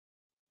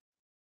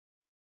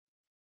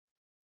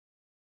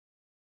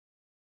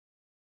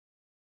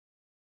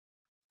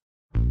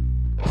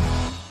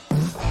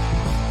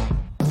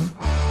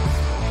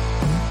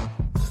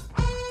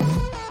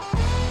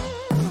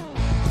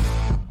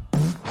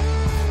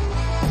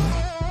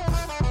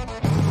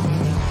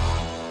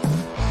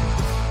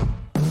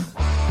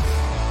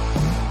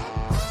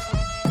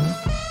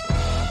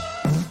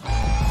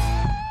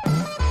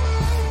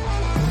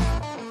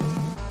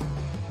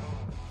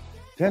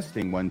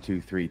Testing 1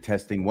 2 3.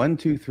 Testing 1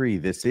 2 3.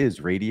 This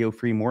is Radio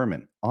Free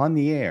Mormon on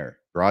the air,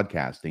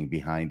 broadcasting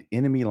behind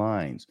enemy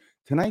lines.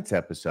 Tonight's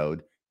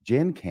episode,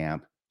 Jenn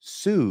Kamp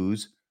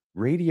sues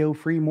Radio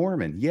Free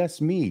Mormon.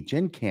 Yes, me,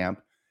 Jenn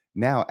Kamp,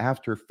 now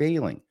after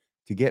failing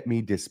to get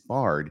me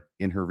disbarred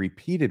in her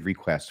repeated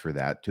requests for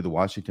that to the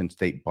Washington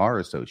State Bar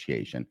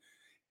Association.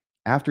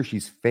 After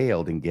she's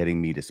failed in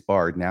getting me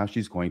disbarred, now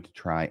she's going to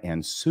try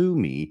and sue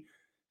me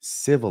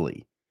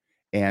civilly.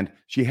 And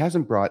she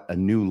hasn't brought a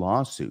new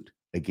lawsuit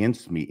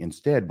against me.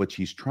 Instead, what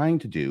she's trying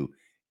to do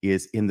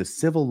is in the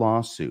civil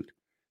lawsuit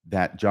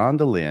that John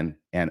DeLynn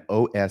and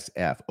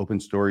OSF, Open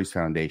Stories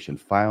Foundation,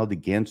 filed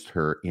against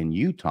her in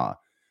Utah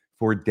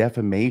for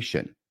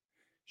defamation.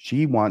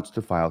 She wants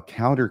to file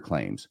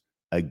counterclaims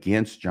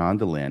against John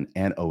DeLynn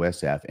and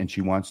OSF, and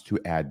she wants to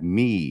add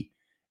me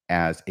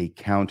as a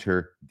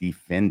counter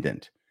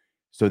defendant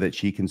so that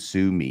she can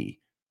sue me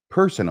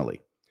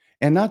personally.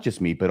 And not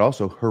just me, but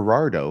also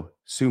Gerardo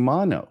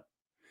Sumano.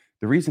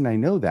 The reason I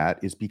know that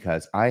is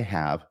because I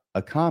have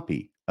a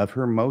copy of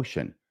her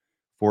motion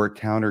for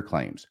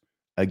counterclaims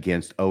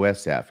against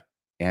OSF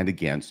and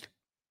against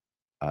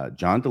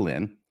John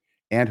DeLynn,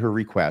 and her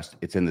request,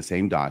 it's in the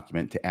same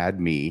document, to add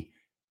me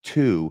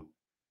to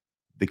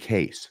the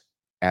case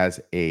as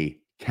a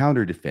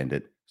counter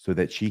defendant so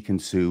that she can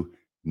sue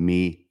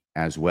me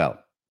as well.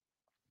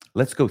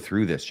 Let's go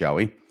through this, shall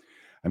we?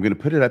 I'm going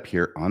to put it up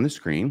here on the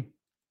screen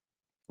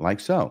like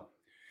so.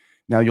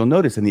 Now you'll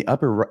notice in the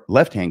upper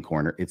left-hand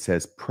corner, it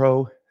says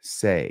pro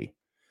se.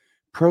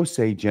 Pro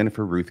se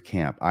Jennifer Ruth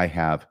Kamp. I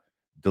have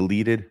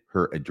deleted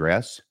her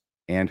address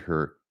and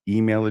her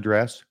email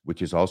address,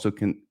 which is also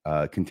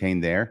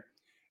contained there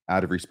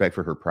out of respect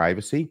for her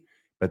privacy.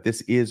 But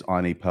this is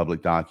on a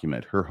public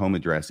document. Her home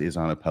address is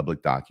on a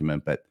public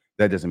document, but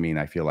that doesn't mean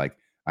I feel like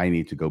I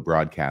need to go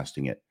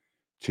broadcasting it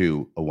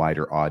to a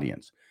wider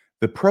audience.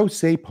 The pro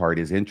se part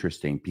is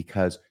interesting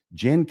because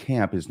Jenn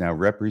Kamp is now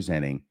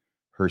representing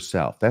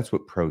herself. That's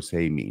what pro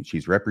se means.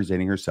 She's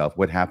representing herself.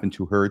 What happened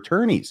to her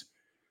attorneys?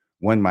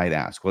 One might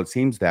ask. Well, it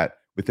seems that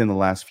within the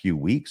last few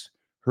weeks,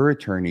 her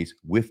attorneys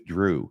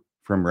withdrew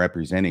from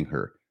representing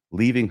her,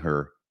 leaving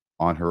her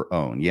on her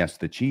own. Yes,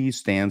 the cheese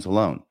stands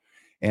alone.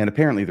 And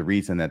apparently the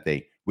reason that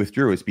they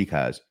withdrew is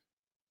because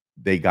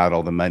they got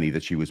all the money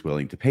that she was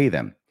willing to pay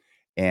them.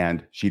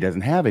 And she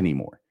doesn't have any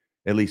more,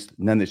 at least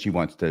none that she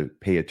wants to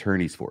pay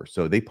attorneys for.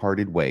 So they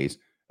parted ways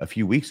a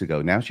few weeks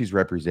ago. Now she's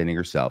representing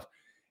herself.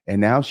 And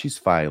now she's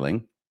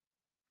filing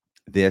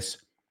this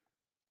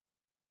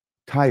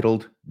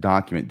titled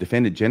document,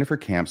 Defendant Jennifer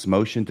Kamp's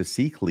motion to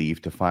seek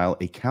leave to file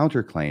a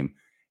counterclaim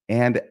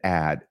and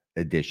add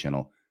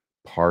additional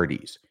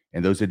parties.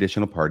 And those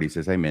additional parties,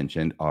 as I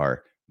mentioned,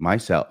 are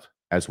myself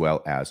as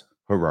well as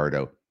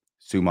Gerardo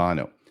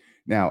Sumano.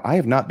 Now, I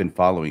have not been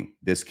following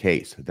this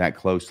case that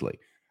closely.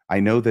 I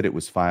know that it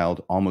was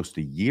filed almost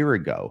a year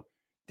ago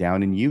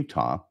down in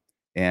Utah.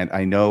 And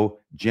I know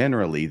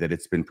generally that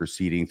it's been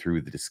proceeding through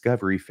the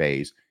discovery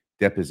phase.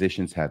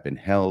 Depositions have been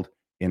held,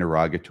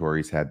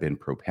 interrogatories have been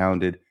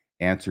propounded,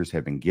 answers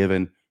have been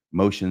given,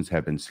 motions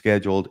have been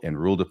scheduled and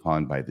ruled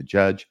upon by the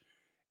judge,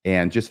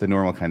 and just the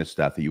normal kind of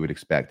stuff that you would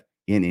expect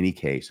in any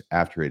case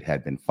after it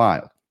had been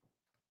filed.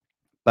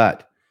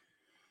 But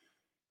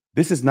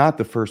this is not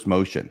the first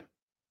motion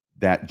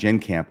that Jenn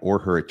Kamp or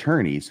her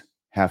attorneys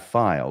have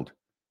filed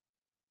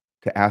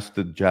to ask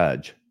the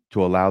judge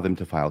to allow them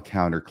to file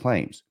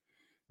counterclaims.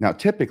 Now,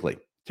 typically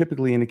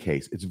in a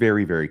case, it's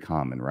very, very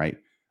common, right?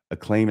 A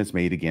claim is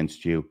made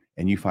against you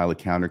and you file a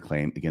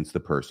counterclaim against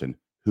the person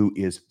who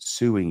is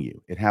suing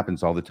you. It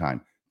happens all the time.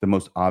 The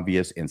most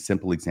obvious and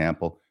simple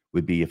example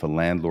would be if a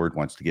landlord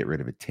wants to get rid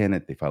of a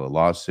tenant, they file a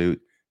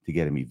lawsuit to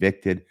get him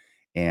evicted.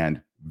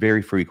 And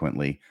very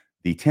frequently,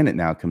 the tenant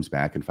now comes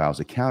back and files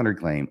a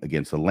counterclaim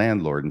against the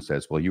landlord and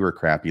says, well, you were a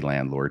crappy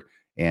landlord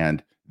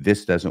and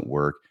this doesn't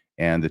work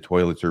and the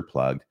toilets are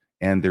plugged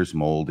and there's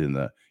mold in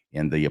the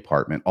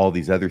apartment, all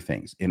these other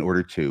things, in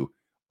order to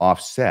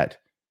offset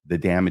the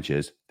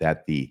damages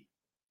that the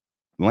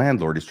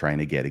landlord is trying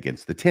to get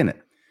against the tenant.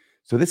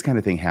 So this kind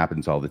of thing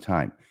happens all the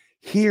time.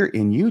 Here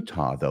in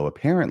Utah, though,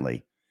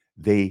 apparently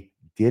they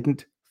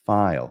didn't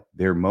file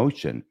their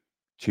motion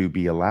to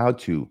be allowed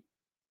to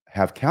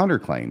have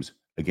counterclaims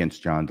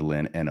against John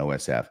DeLynn and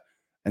OSF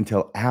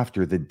until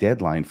after the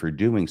deadline for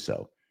doing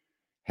so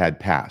had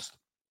passed.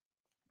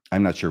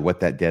 I'm not sure what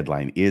that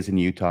deadline is in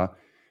Utah,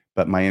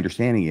 but my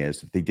understanding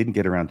is that they didn't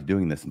get around to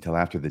doing this until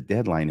after the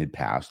deadline had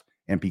passed.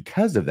 And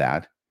because of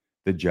that,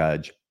 the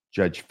Judge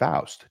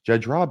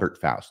Robert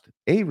Faust,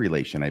 a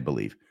relation, I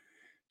believe,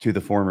 to the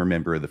former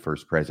member of the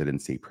First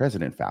Presidency,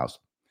 President Faust,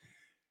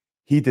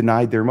 he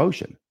denied their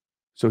motion.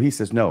 So he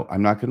says, no,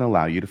 I'm not going to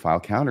allow you to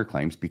file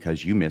counterclaims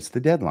because you missed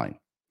the deadline.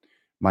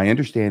 My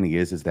understanding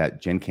is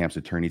that Jenn Kamp's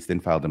attorneys then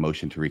filed a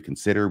motion to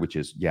reconsider, which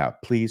is, yeah,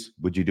 please,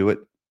 would you do it?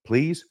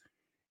 Please.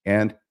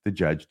 And the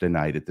judge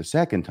denied it the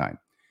second time.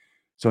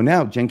 So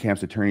now Jenn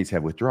Kamp's attorneys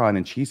have withdrawn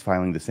and she's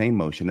filing the same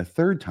motion a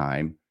third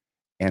time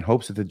and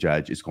hopes that the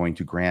judge is going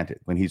to grant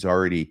it when he's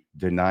already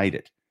denied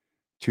it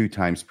 2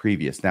 times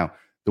previous. Now,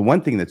 the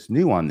one thing that's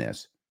new on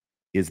this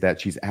is that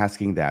she's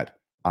asking that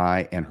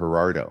I and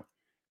Gerardo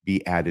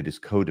be added as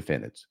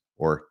co-defendants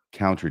or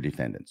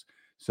counter-defendants.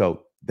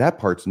 So that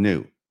part's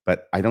new,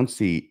 but I don't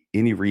see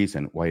any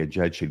reason why a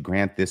judge should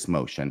grant this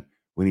motion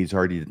when he's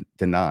already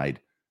denied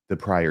the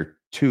prior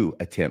two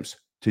attempts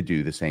to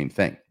do the same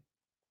thing.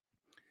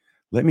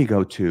 Let me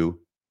go to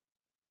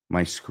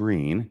my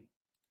screen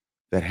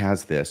that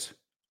has this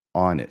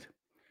on it.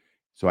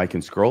 So I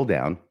can scroll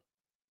down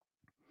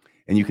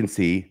and you can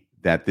see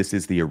that this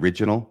is the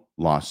original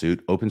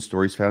lawsuit, Open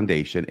Stories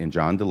Foundation and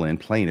John DeLynn,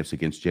 plaintiffs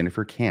against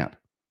Jennifer Kamp,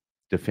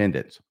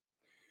 defendants.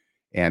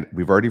 And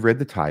we've already read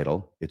the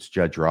title. It's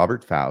Judge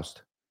Robert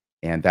Faust,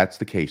 and that's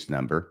the case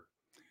number.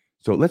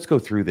 So let's go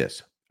through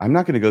this. I'm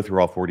not going to go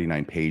through all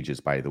 49 pages,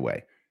 by the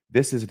way.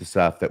 This is the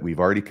stuff that we've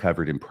already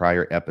covered in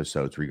prior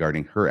episodes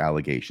regarding her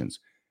allegations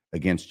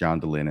against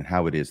John DeLynn and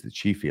how it is that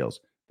she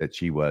feels that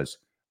she was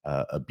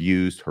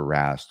abused,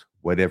 harassed,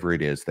 whatever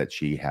it is that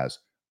she has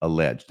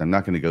alleged. I'm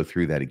not going to go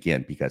through that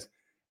again because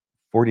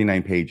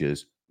 49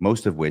 pages,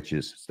 most of which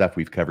is stuff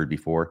we've covered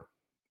before,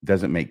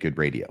 doesn't make good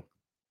radio.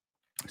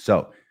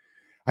 So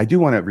I do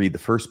want to read the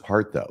first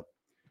part, though,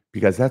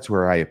 because that's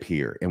where I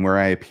appear. And where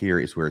I appear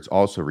is where it's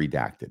also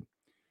redacted.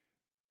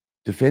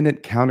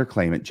 Defendant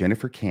counterclaimant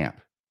Jennifer Kamp,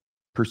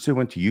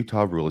 pursuant to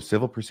Utah Rule of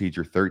Civil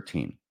Procedure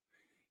 13,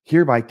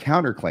 hereby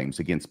counterclaims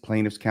against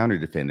plaintiffs'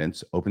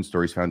 counter-defendants, Open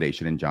Stories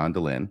Foundation and John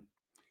DeLynn,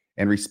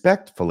 and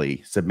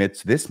respectfully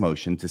submits this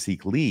motion to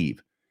seek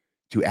leave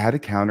to add a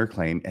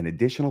counterclaim and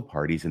additional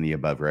parties in the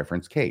above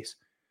referenced case.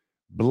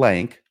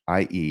 Blank,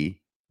 i.e.,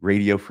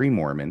 Radio Free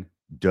Mormon,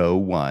 Doe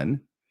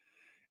 1,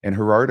 and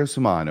Gerardo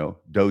Sumano,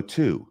 Doe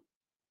 2,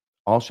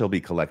 all shall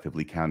be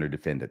collectively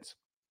counter-defendants,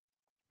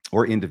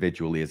 or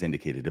individually as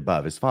indicated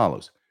above, as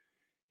follows.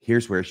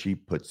 Here's where she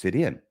puts it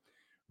in.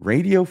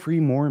 Radio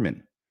Free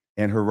Mormon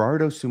and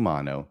Gerardo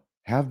Sumano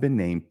have been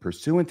named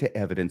pursuant to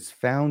evidence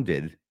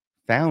founded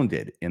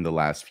in the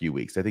last few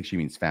weeks. I think she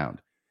means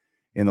found.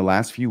 In the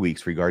last few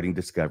weeks regarding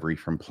discovery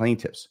from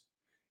plaintiffs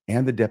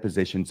and the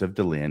depositions of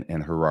DeLynn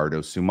and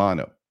Gerardo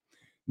Sumano.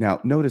 Now,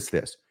 notice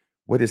this.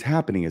 What is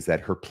happening is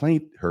that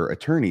her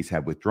attorneys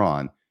have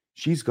withdrawn.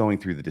 She's going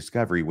through the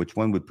discovery, which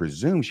one would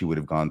presume she would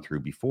have gone through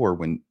before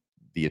when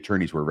the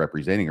attorneys were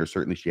representing her.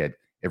 Certainly, she had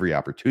every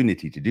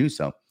opportunity to do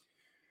so.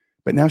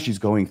 But now she's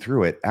going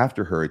through it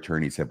after her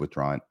attorneys have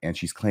withdrawn, and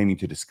she's claiming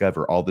to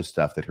discover all the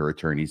stuff that her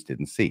attorneys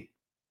didn't see.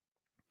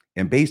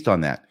 And based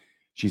on that,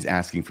 she's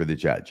asking for the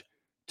judge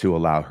to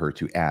allow her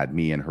to add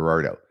me and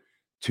Gerardo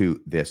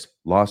to this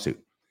lawsuit.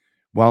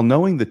 While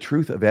knowing the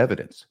truth of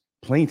evidence,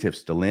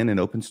 plaintiffs DeLynn and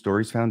Open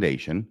Stories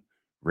Foundation,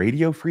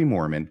 Radio Free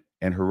Mormon,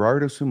 and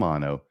Gerardo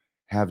Sumano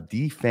have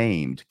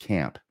defamed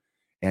Kamp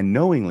and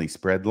knowingly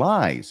spread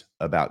lies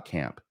about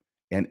Kamp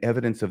and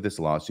evidence of this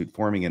lawsuit,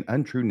 forming an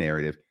untrue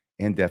narrative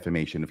and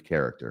defamation of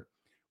character.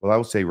 Well, I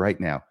will say right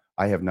now,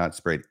 I have not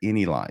spread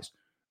any lies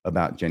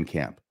about Jenn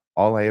Kamp.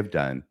 All I have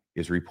done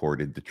is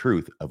reported the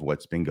truth of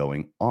what's been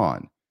going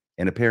on.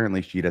 And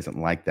apparently she doesn't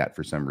like that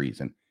for some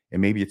reason.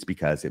 And maybe it's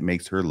because it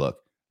makes her look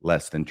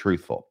less than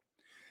truthful.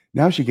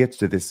 Now she gets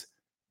to this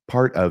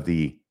part of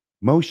the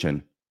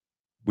motion,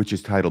 which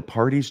is titled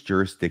Parties,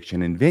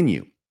 Jurisdiction, and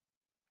Venue.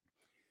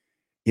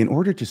 In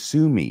order to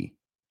sue me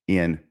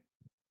in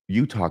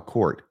Utah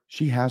court,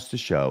 she has to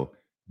show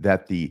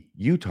that the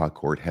Utah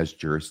court has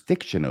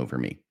jurisdiction over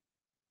me.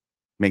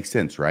 Makes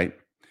sense, right?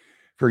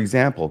 For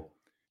example,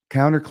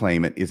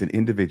 counterclaimant is an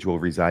individual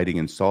residing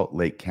in Salt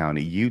Lake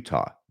County,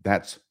 Utah.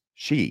 That's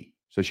she.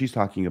 So she's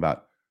talking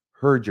about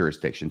her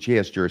jurisdiction. She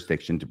has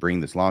jurisdiction to bring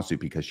this lawsuit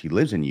because she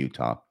lives in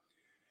Utah.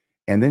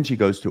 And then she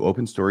goes to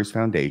Open Stories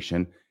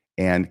Foundation,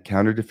 and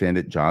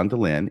counter-defendant John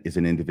DeLynn is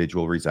an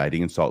individual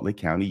residing in Salt Lake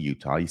County,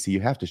 Utah. You see,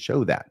 you have to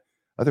show that.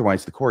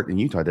 Otherwise, the court in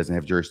Utah doesn't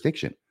have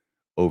jurisdiction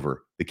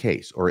over the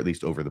case, or at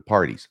least over the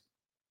parties.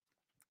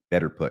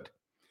 Better put.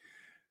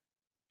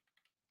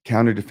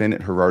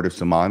 Counter-defendant Gerardo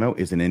Sumano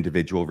is an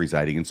individual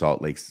residing in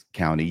Salt Lake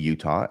County,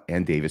 Utah,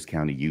 and Davis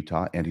County,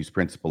 Utah, and whose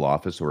principal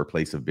office or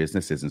place of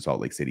business is in Salt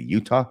Lake City,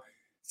 Utah.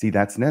 See,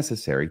 that's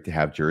necessary to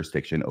have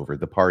jurisdiction over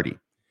the party.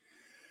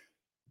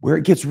 Where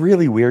it gets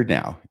really weird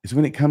now is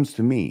when it comes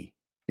to me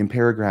in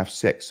paragraph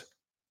 6.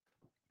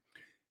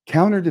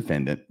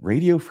 Counter-defendant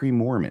Radio Free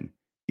Mormon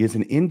is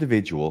an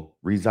individual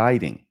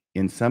residing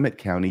in Summit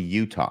County,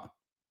 Utah,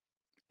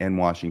 and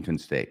Washington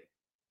State.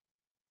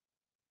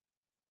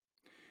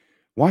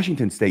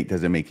 Washington State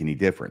doesn't make any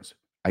difference.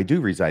 I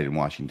do reside in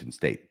Washington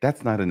State.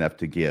 That's not enough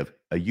to give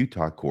a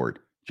Utah court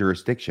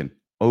jurisdiction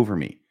over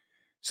me.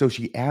 So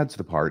she adds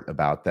the part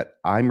about that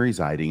I'm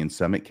residing in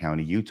Summit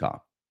County, Utah.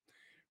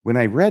 When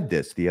I read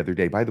this the other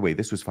day, by the way,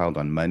 this was filed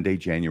on Monday,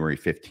 January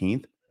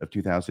 15th of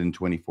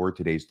 2024.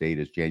 Today's date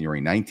is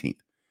January 19th,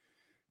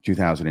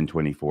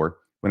 2024.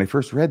 When I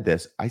first read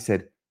this, I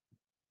said,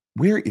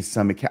 where is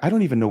Summit County? I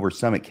don't even know where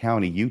Summit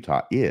County,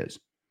 Utah is.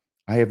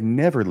 I have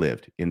never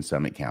lived in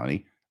Summit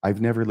County.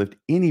 I've never lived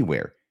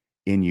anywhere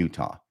in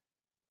Utah.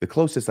 The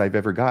closest I've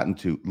ever gotten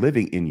to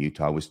living in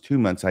Utah was 2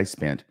 months I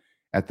spent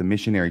at the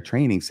Missionary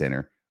Training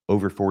Center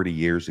over 40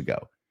 years ago.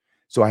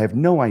 So I have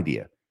no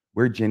idea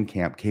where Jenn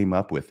Kamp came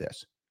up with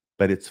this.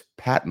 but it's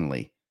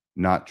patently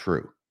not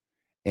true.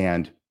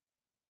 And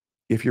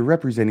if you're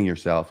representing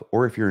yourself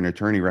or if you're an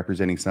attorney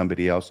representing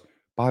somebody else,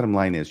 bottom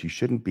line is you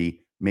shouldn't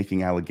be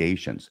making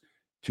allegations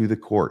to the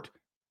court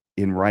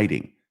in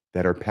writing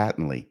that are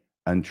patently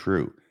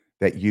untrue,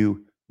 that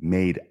you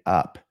made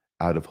up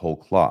out of whole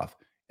cloth.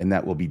 And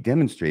that will be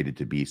demonstrated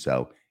to be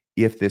so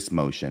if this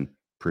motion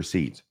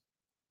proceeds.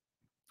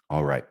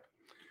 All right.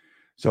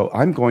 So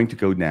I'm going to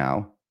go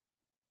now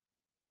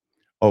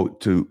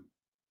to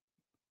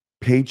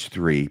page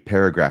 3,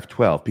 paragraph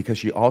 12, because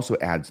she also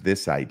adds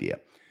this idea.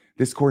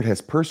 This court has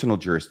personal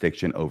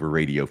jurisdiction over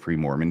Radio Free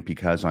Mormon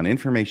because on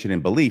information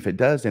and belief, it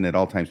does, and at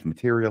all times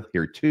material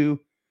here too,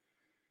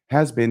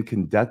 has been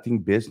conducting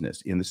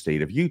business in the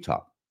state of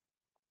Utah.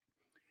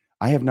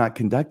 I have not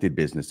conducted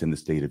business in the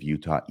state of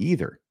Utah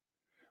either.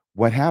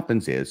 What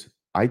happens is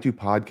I do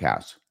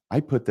podcasts.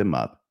 I put them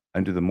up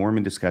under the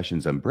Mormon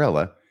Discussions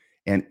umbrella,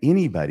 and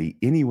anybody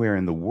anywhere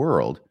in the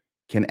world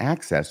can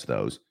access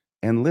those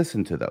and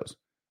listen to those.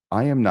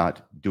 I am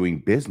not doing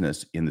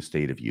business in the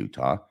state of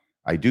Utah.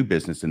 I do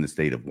business in the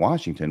state of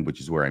Washington,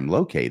 which is where I'm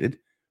located,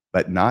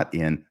 but not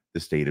in the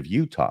state of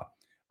Utah.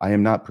 I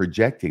am not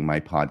projecting my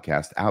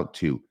podcast out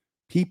to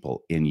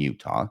people in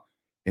Utah.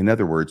 In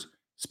other words,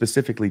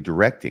 specifically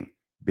directing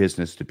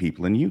business to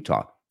people in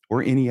Utah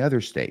or any other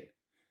state.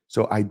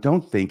 So I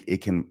don't think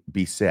it can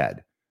be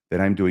said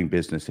that I'm doing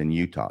business in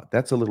Utah.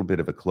 That's a little bit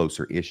of a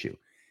closer issue.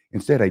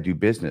 Instead, I do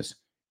business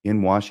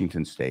in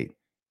Washington state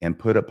and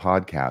put up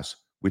podcasts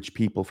which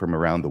people from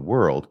around the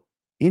world,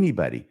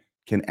 anybody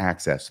can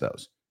access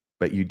those.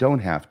 But you don't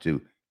have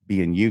to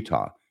be in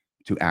Utah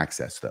to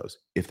access those,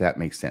 if that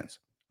makes sense.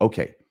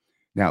 Okay,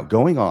 now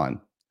going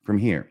on from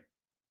here,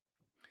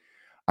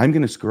 I'm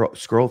going to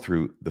scroll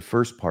through the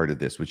first part of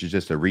this, which is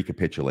just a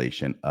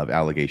recapitulation of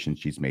allegations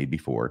she's made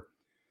before.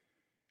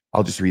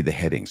 I'll just read the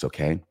headings,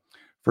 okay?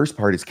 First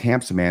part is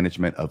Kamp's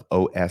management of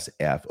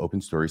OSF,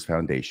 Open Stories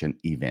Foundation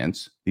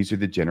events. These are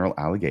the general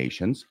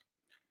allegations.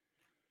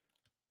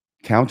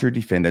 Counter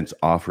defendant's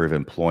offer of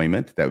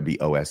employment, that would be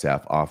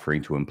OSF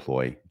offering to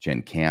employ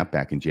Jenn Kamp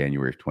back in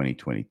January of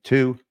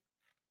 2022.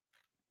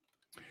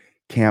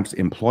 Kamp's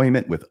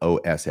employment with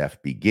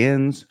OSF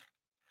begins.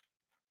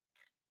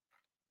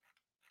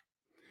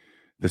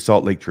 The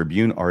Salt Lake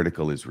Tribune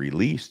article is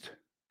released.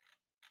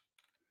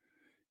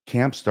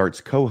 Kamp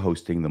starts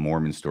co-hosting the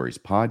Mormon Stories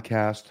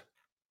podcast.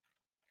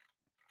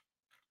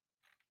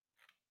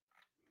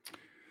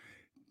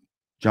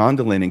 John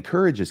Dehlin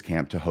encourages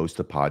Kamp to host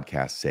a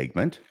podcast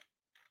segment.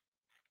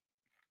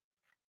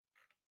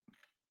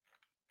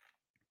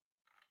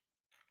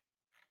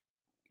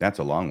 That's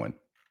a long one.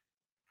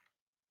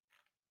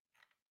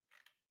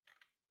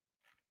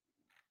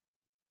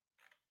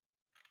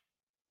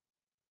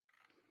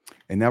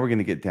 And now we're going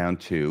to get down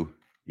to,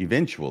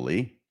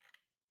 eventually,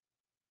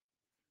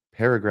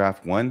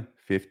 paragraph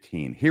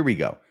 115. Here we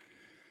go.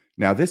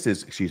 Now this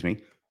is,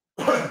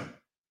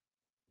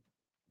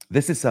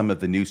 this is some of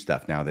the new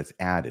stuff now that's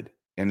added,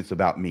 and it's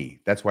about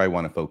me. That's why I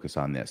want to focus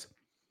on this.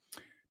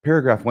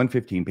 Paragraph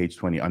 115, page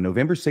 20. On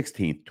November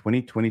 16th,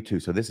 2022,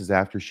 so this is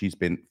after she's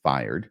been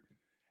fired,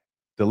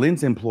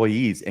 Dehlin's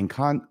employees and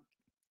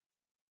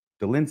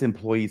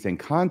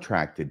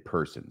contracted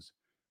persons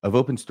of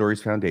Open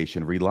Stories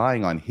Foundation,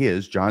 relying on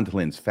his, John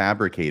Dehlin's,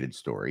 fabricated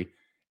story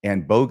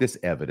and bogus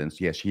evidence.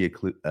 Yes, she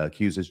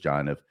accuses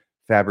John of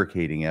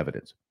fabricating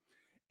evidence.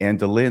 And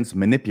Dehlin's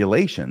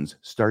manipulations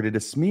started a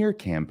smear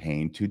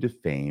campaign to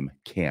defame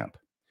Kamp.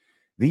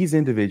 These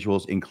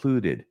individuals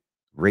included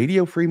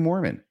Radio Free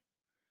Mormon,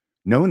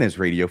 known as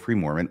Radio Free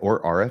Mormon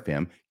or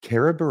RFM,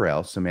 Cara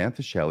Burrell,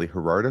 Samantha Shelley,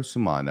 Gerardo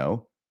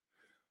Sumano,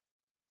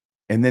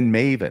 and then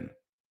Maven.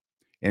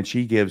 And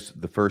she gives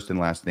the first and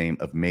last name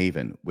of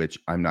Maven, which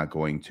I'm not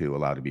going to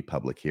allow to be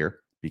public here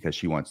because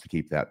she wants to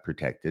keep that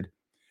protected.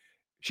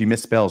 She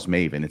misspells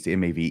Maven. It's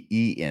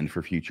M-A-V-E-N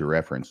for future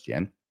reference,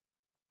 Jen.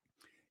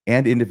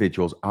 And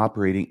individuals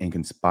operating and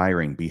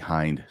conspiring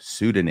behind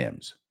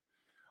pseudonyms.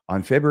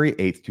 On February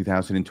 8th,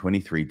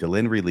 2023,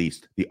 Dehlin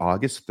released the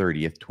August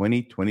 30th,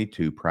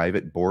 2022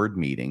 private board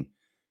meeting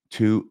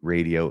to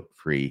Radio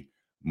Free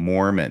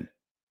Mormon.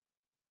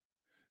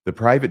 The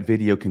private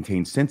video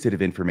contains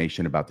sensitive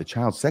information about the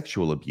child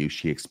sexual abuse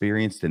she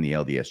experienced in the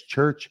LDS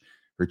Church,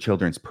 her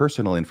children's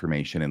personal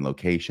information and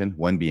location,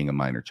 one being a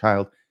minor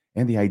child,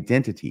 and the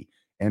identity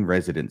and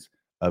residence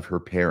of her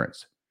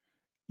parents.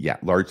 Yeah,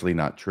 largely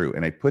not true.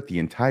 And I put the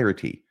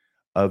entirety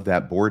of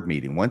that board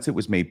meeting, once it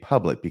was made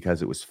public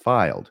because it was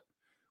filed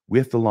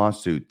with the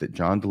lawsuit that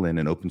John Dehlin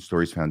and Open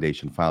Stories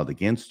Foundation filed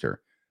against her,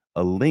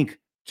 a link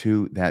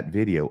to that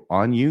video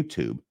on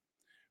YouTube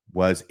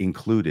was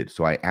included.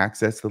 So I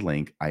accessed the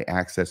link, I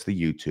accessed the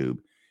YouTube,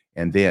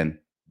 and then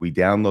we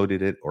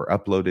downloaded it or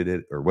uploaded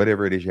it or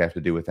whatever it is you have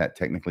to do with that,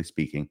 technically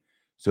speaking,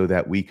 so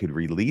that we could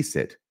release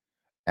it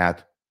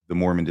at the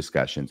Mormon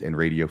Discussions and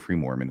Radio Free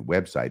Mormon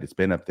website. It's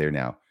been up there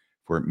now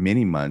for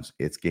many months.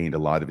 It's gained a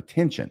lot of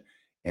attention.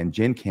 And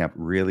Jenn Kamp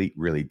really,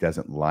 really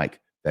doesn't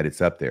like that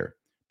it's up there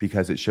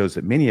because it shows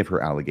that many of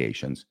her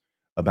allegations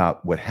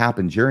about what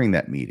happened during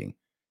that meeting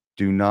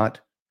do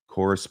not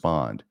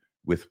correspond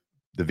with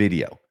the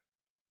video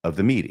of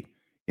the meeting.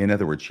 In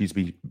other words, she's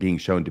being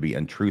shown to be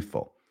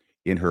untruthful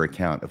in her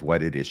account of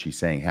what it is she's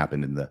saying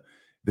happened in the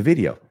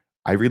video.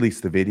 I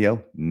released the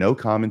video, no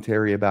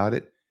commentary about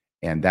it,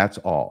 and that's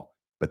all.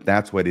 But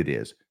that's what it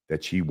is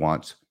that she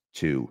wants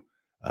to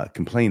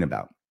complain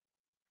about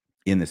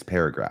in this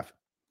paragraph.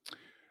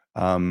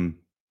 Paragraph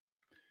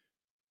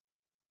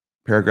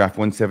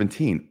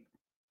 117,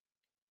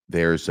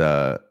 there's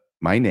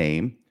my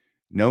name,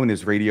 known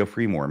as Radio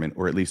Free Mormon,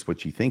 or at least what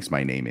she thinks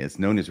my name is,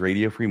 known as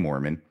Radio Free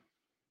Mormon,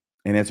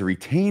 and as a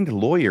retained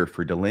lawyer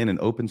for DeLynn and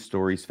Open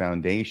Stories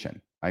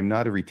Foundation. I'm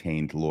not a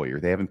retained lawyer.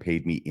 They haven't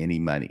paid me any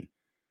money.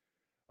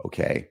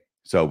 Okay.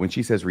 So when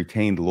she says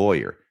retained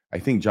lawyer, I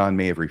think John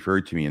may have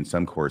referred to me in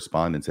some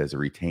correspondence as a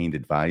retained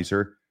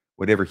advisor.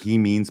 Whatever he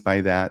means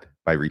by that,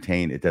 by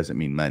retained, it doesn't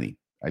mean money.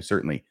 I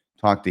certainly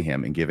talked to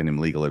him and given him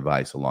legal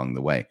advice along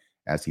the way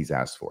as he's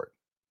asked for it.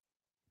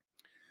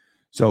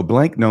 So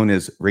blank, known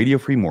as Radio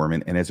Free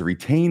Mormon and as a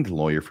retained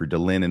lawyer for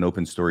DeLynn and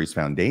Open Stories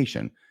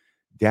Foundation,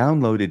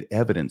 downloaded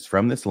evidence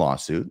from this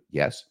lawsuit,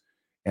 yes,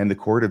 and the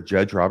court of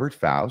Judge Robert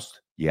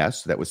Faust,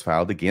 yes, that was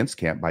filed against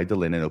Kamp by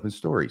DeLynn and Open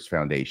Stories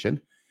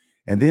Foundation,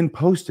 and then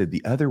posted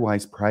the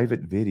otherwise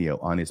private video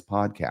on his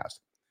podcast.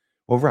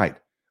 Well, right.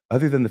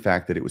 Other than the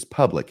fact that it was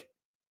public,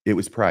 it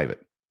was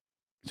private.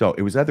 So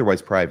it was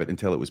otherwise private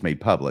until it was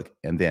made public,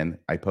 and then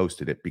I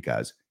posted it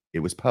because it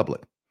was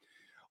public.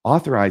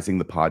 Authorizing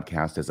the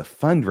podcast as a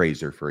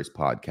fundraiser for his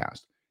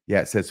podcast.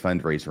 Yeah, it says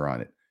fundraiser on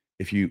it.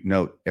 If you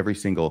note, every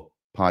single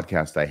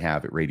podcast I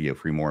have at Radio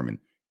Free Mormon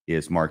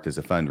is marked as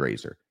a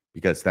fundraiser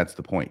because that's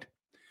the point.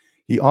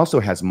 He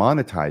also has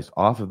monetized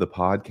off of the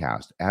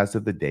podcast as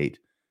of the date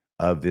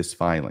of this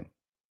filing.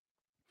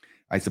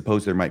 I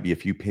suppose there might be a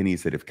few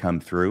pennies that have come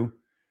through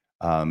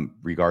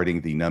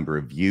regarding the number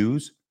of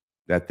views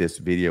that this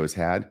video has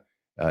had.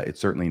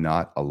 It's certainly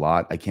not a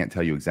lot. I can't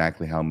tell you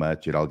exactly how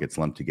much. It all gets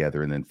lumped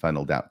together and then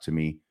funneled out to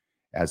me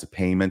as a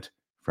payment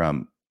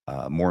from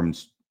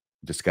Mormon's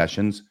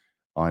discussions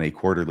on a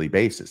quarterly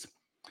basis.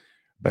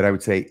 But I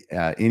would say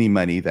any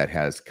money that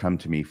has come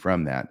to me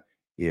from that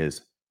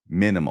is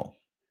minimal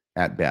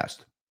at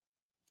best.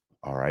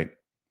 All right.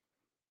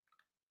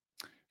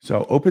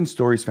 So Open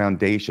Stories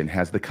Foundation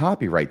has the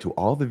copyright to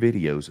all the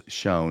videos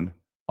shown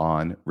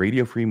on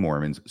Radio Free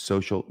Mormon's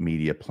social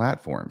media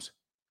platforms.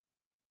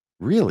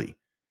 Really?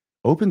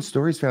 Open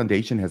Stories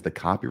Foundation has the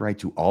copyright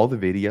to all the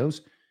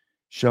videos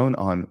shown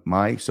on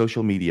my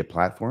social media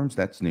platforms?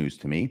 That's news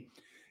to me.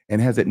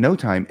 And has at no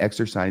time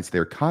exercised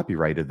their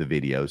copyright of the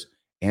videos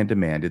and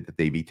demanded that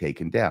they be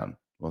taken down.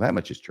 Well, that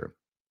much is true.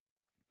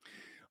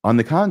 On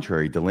the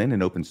contrary, DeLynn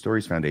and Open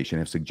Stories Foundation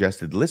have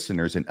suggested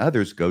listeners and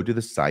others go to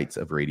the sites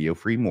of Radio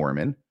Free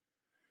Mormon,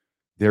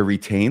 their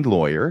retained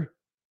lawyer,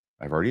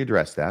 I've already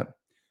addressed that,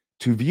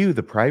 to view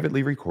the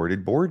privately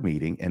recorded board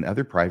meeting and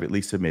other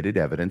privately submitted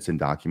evidence and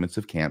documents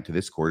of Kamp to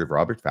this court of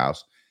Robert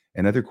Faust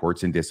and other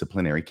courts and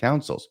disciplinary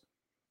councils.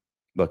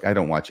 Look, I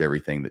don't watch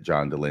everything that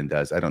John DeLynn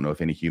does. I don't know if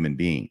any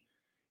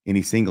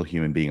single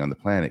human being on the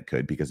planet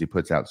could, because he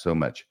puts out so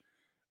much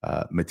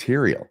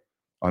material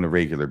on a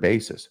regular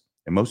basis.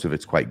 And most of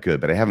it's quite good,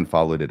 but I haven't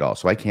followed it all.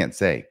 So I can't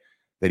say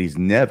that he's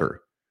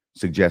never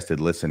suggested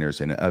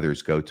listeners and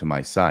others go to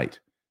my site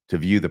to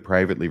view the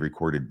privately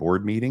recorded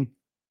board meeting.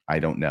 I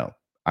don't know.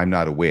 I'm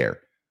not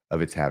aware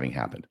of its having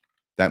happened.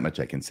 That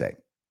much I can say.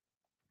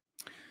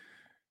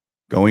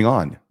 Going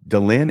on,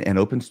 DeLynn and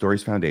Open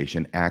Stories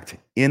Foundation act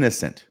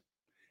innocent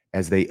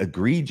as they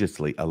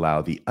egregiously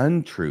allow the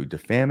untrue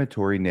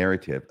defamatory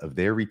narrative of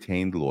their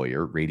retained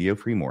lawyer, Radio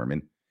Free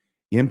Mormon,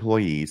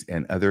 employees,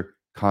 and other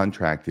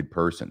contracted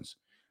persons.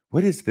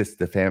 What is this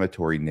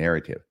defamatory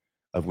narrative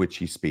of which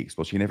she speaks?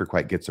 Well, she never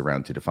quite gets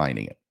around to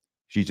defining it.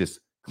 She's just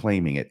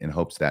claiming it in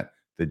hopes that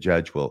the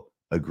judge will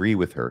agree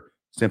with her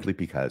simply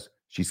because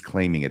she's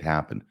claiming it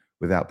happened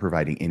without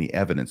providing any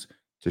evidence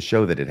to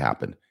show that it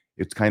happened.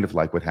 It's kind of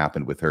like what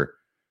happened with her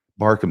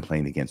bar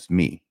complaint against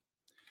me.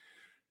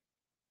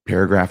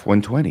 Paragraph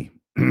 120.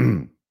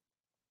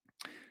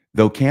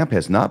 Though Kamp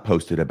has not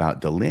posted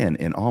about DeLynn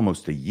in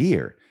almost a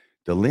year,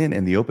 DeLynn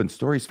and the Open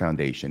Stories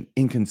Foundation,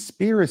 in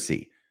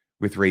conspiracy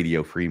with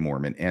Radio Free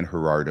Mormon and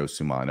Gerardo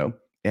Sumano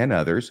and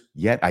others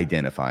yet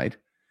identified,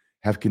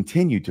 have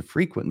continued to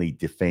frequently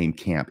defame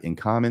Kamp in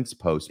comments,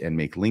 posts, and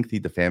make lengthy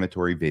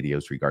defamatory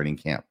videos regarding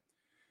Kamp.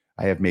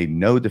 I have made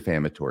no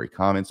defamatory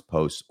comments,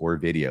 posts, or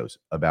videos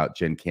about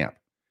Jenn Kamp.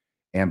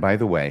 And by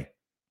the way,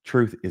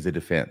 truth is a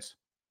defense.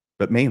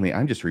 But mainly,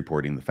 I'm just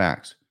reporting the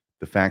facts.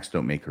 The facts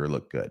don't make her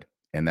look good.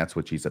 And that's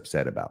what she's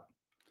upset about.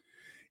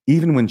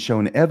 Even when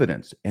shown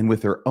evidence and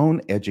with her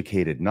own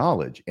educated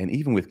knowledge, and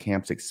even with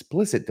Kamp's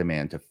explicit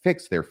demand to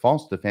fix their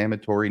false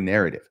defamatory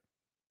narrative,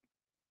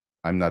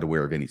 I'm not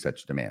aware of any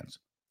such demands.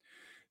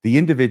 The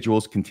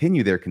individuals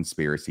continue their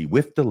conspiracy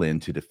with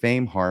DeLynn to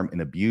defame, harm,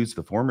 and abuse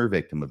the former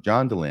victim of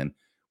John DeLynn,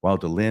 while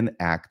DeLynn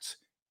acts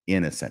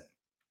innocent.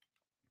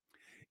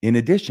 In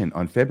addition,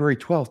 on February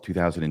 12,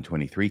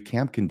 2023,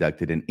 Kamp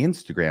conducted an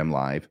Instagram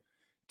Live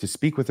to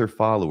speak with her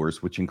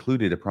followers, which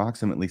included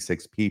approximately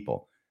 6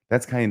 people.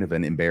 That's kind of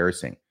an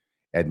embarrassing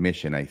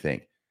admission, I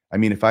think. I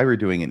mean, if I were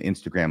doing an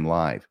Instagram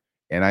live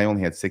and I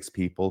only had 6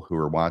 people who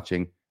were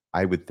watching,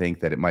 I would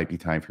think that it might be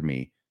time for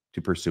me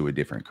to pursue a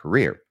different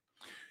career.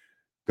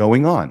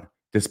 Going on,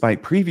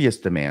 despite previous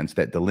demands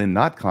that Delin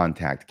not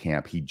contact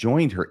Kamp, he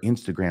joined her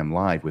Instagram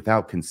live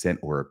without consent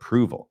or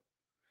approval.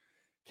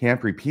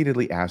 Kamp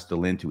repeatedly asked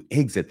Delin to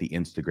exit the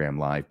Instagram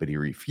live, but he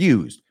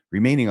refused,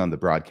 remaining on the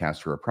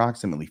broadcast for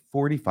approximately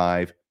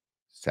 45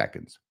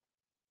 seconds.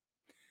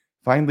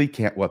 Finally,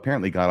 Kamp,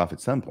 apparently got off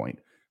at some point.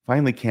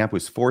 Finally, Kamp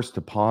was forced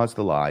to pause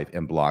the live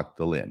and block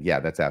Delin.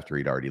 Yeah, that's after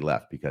he'd already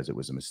left because it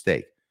was a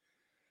mistake.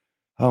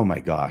 Oh my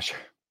gosh.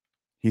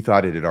 He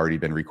thought it had already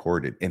been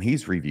recorded. And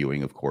he's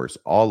reviewing, of course,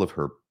 all of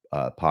her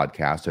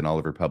podcasts and all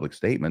of her public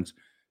statements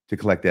to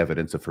collect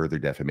evidence of further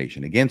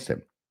defamation against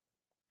him.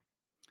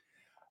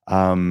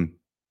 On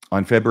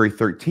February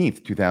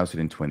 13th,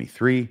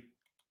 2023,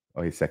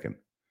 oh, wait a second.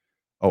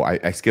 Oh,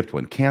 I skipped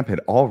one. Kamp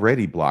had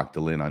already blocked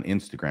Delin on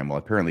Instagram. Well,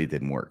 apparently it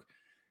didn't work.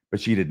 But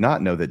she did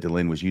not know that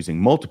Delin was using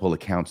multiple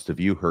accounts to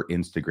view her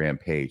Instagram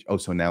page. Oh,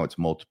 so now it's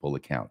multiple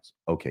accounts.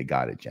 Okay,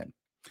 got it, Jen.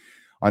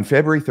 On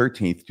February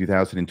 13th,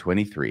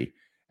 2023,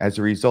 as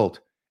a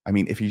result, I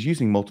mean, if he's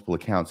using multiple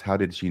accounts, how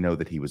did she know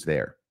that he was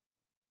there?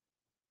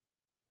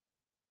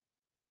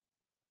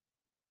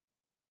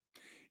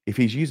 If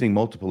he's using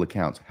multiple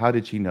accounts, how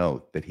did she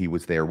know that he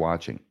was there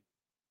watching?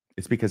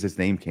 It's because his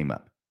name came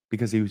up,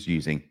 because he was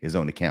using his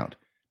own account,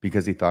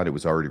 because he thought it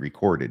was already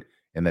recorded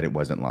and that it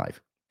wasn't live.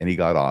 And he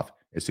got off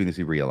as soon as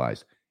he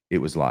realized it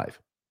was live.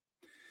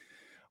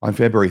 On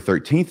February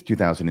 13th,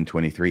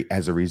 2023,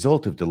 as a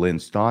result of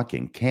Delin's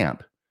stalking,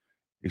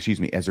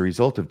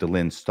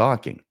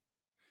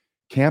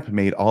 Kamp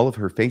made all of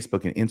her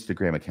Facebook and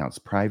Instagram accounts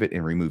private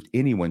and removed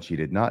anyone she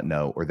did not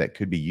know or that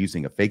could be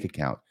using a fake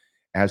account,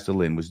 as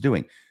Delin was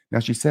doing. Now,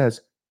 she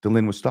says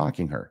Delin was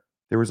stalking her.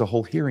 There was a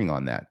whole hearing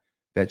on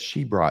that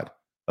she brought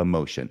a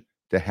motion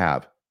to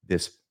have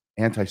this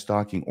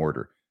anti-stalking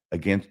order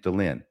against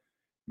Delin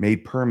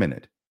made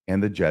permanent.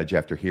 And the judge,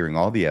 after hearing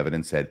all the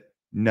evidence, said,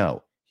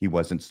 no, he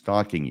wasn't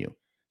stalking you.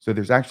 So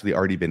there's actually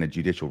already been a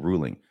judicial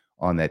ruling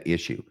on that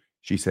issue.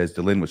 She says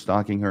Delin was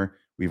stalking her.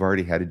 We've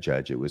already had a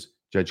judge. It was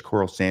Judge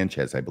Coral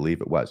Sanchez, I believe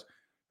it was,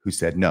 who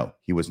said, no,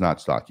 he was not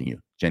stalking you,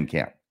 Jenn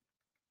Kamp.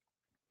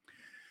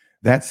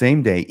 That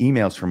same day,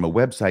 emails from a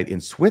website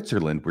in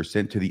Switzerland were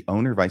sent to the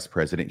owner, vice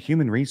president,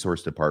 human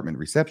resource department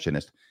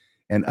receptionist,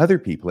 and other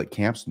people at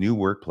Kamp's new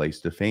workplace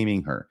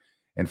defaming her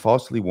and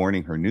falsely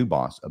warning her new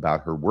boss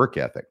about her work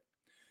ethic.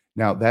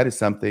 Now, that is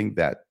something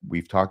that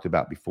we've talked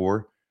about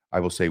before. I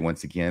will say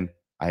once again,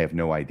 I have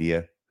no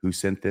idea who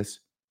sent this.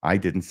 I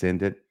didn't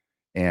send it.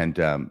 And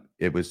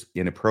it was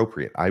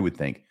inappropriate, I would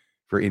think,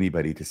 for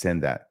anybody to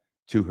send that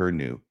to her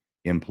new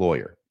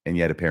employer. And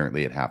yet,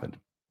 apparently, it happened.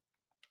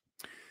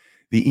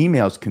 The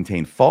emails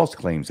contained false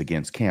claims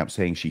against Kamp,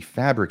 saying she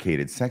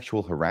fabricated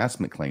sexual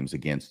harassment claims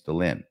against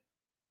Delin.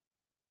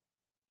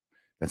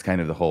 That's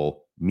kind of the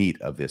whole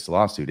meat of this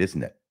lawsuit,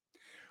 isn't it?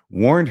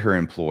 Warned her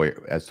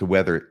employer as to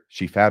whether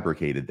she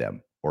fabricated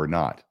them or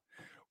not.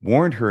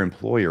 Warned her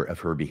employer of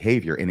her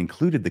behavior and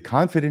included the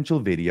confidential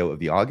video of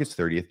the August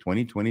 30th,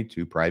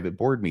 2022 private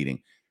board meeting,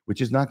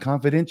 which is not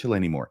confidential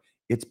anymore.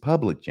 It's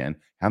public, Jen.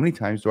 How many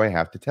times do I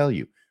have to tell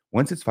you?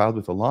 Once it's filed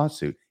with a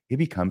lawsuit, it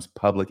becomes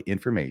public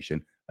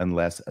information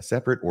unless a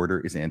separate order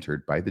is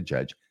entered by the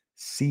judge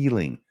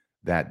sealing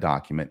that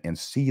document and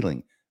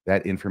sealing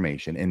that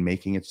information and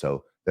making it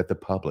so that the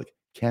public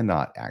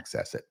cannot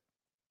access it.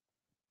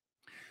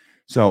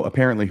 So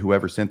apparently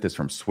whoever sent this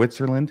from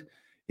Switzerland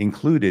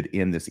included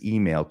in this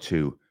email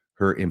to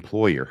her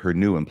employer, her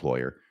new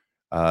employer,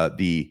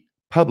 the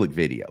public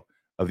video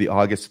of the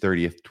August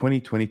 30th,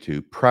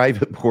 2022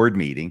 private board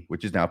meeting,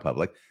 which is now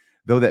public,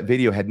 though that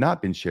video had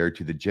not been shared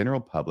to the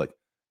general public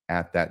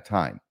at that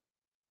time,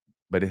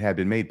 but it had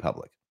been made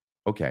public.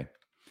 Okay.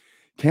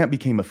 Kamp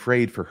became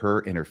afraid for her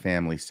and her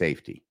family's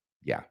safety.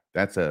 Yeah,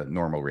 that's a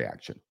normal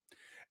reaction.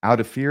 Out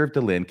of fear of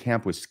Delin,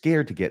 Kamp was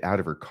scared to get out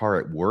of her car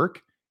at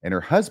work, and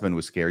her husband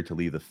was scared to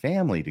leave the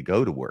family to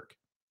go to work.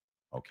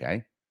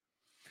 Okay.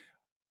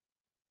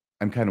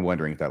 I'm kind of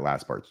wondering if that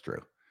last part's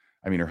true.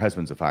 I mean, her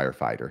husband's a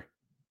firefighter.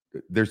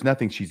 There's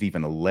nothing she's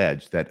even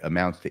alleged that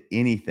amounts to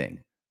anything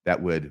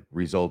that would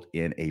result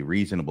in a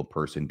reasonable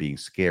person being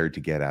scared to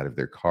get out of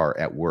their car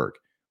at work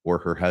or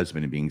her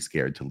husband being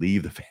scared to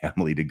leave the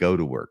family to go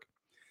to work.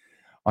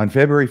 On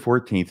February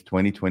 14th,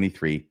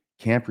 2023,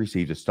 Kamp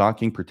received a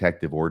stalking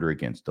protective order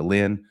against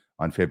Delin.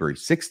 On February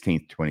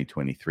 16th,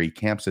 2023,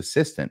 Kamp's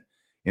assistant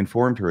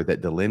informed her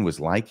that Delin was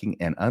liking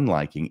and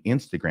unliking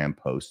Instagram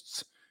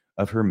posts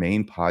of her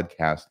main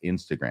podcast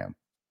Instagram.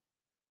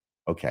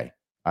 Okay,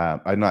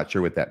 I'm not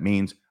sure what that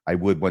means. I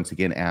would once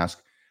again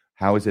ask,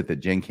 how is it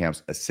that Jenn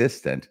Kamp's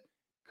assistant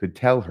could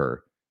tell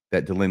her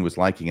that Delin was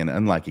liking and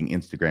unliking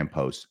Instagram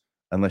posts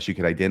unless you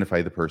could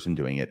identify the person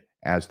doing it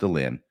as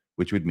Delin,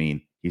 which would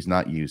mean he's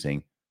not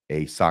using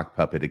a sock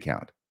puppet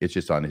account. It's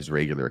just on his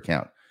regular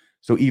account.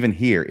 So even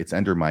here, it's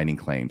undermining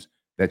claims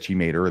that she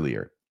made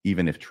earlier,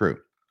 even if true.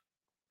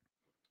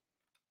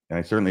 And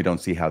I certainly don't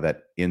see how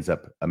that ends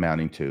up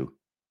amounting to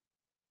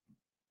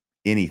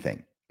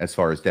anything as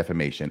far as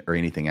defamation or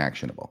anything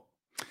actionable.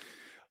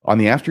 On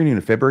the afternoon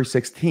of February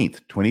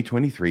 16th,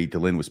 2023,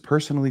 DeLynn was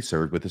personally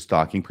served with a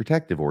stalking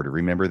protective order.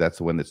 Remember, that's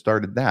the one that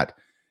started that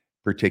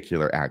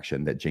particular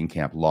action that Jenn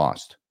Kamp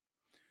lost.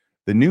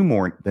 The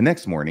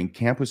next morning,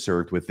 Kamp was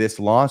served with this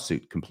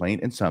lawsuit,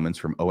 complaint and summons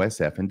from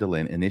OSF and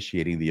DeLynn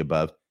initiating the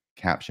above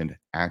captioned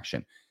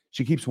action.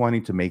 She keeps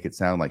wanting to make it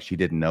sound like she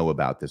didn't know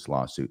about this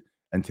lawsuit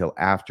until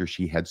after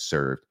she had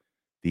served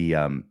the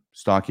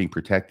stalking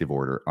protective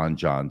order on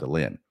John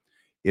DeLynn.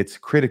 It's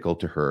critical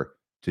to her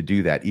to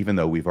do that, even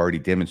though we've already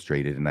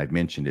demonstrated, and I've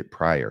mentioned it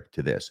prior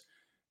to this,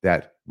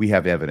 that we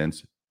have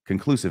evidence,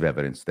 conclusive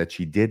evidence, that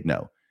she did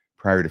know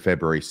prior to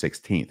February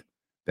 16th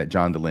that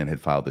John DeLynn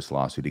had filed this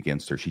lawsuit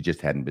against her. She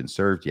just hadn't been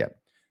served yet.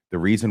 The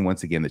reason,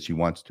 once again, that she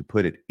wants to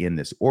put it in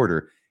this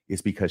order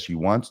is because she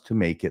wants to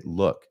make it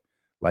look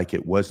like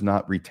it was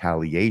not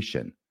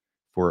retaliation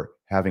for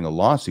having a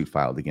lawsuit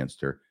filed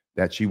against her,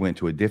 that she went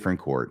to a different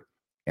court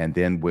and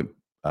then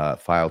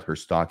filed her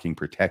stalking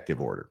protective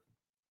order.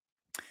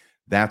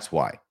 That's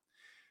why.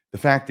 The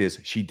fact is,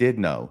 she did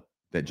know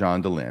that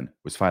John DeLynn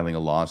was filing a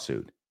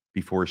lawsuit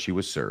before she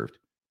was served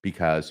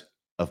because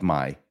of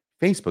my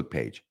Facebook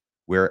page,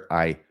 where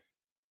I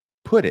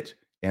put it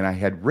and I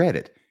had read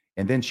it.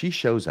 And then she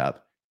shows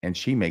up and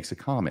she makes a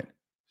comment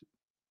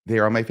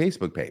there on my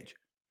Facebook page.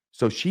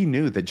 So she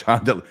knew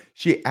that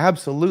she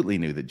absolutely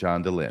knew that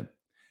John DeLynn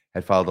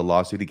had filed a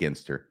lawsuit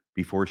against her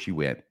before she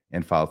went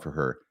and filed for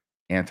her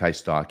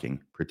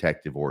anti-stalking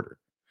protective order.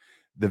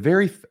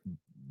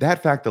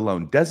 That fact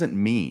alone doesn't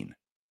mean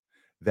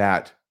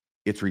that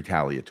it's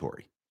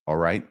retaliatory. All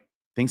right.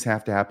 Things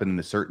have to happen in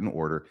a certain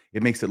order.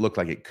 It makes it look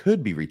like it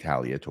could be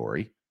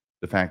retaliatory.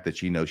 The fact that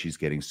she knows she's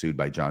getting sued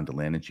by John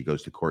DeLynn and she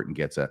goes to court and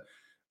gets a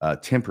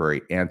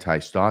temporary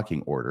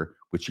anti-stalking order,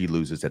 which she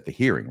loses at the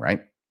hearing,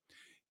 right?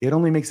 It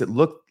only makes it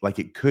look like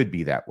it could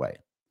be that way.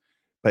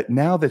 But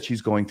now that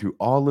she's going through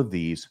all of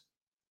these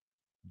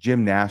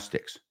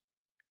gymnastics,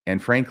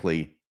 and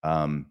frankly,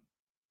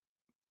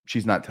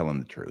 she's not telling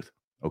the truth,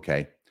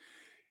 okay?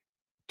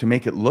 To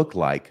make it look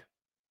like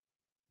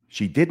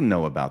she didn't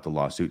know about the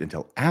lawsuit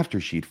until after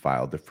she'd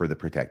filed for the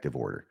protective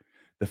order.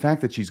 The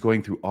fact that she's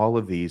going through all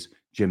of these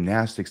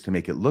gymnastics to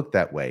make it look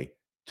that way,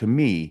 to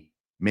me,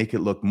 make it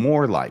look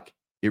more like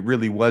it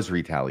really was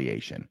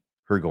retaliation,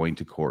 her going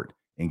to court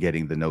and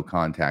getting the no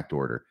contact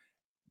order,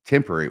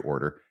 temporary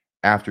order,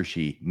 after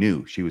she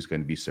knew she was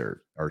going to be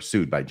served or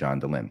sued by John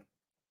DeLynn.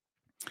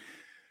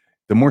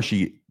 The more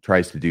she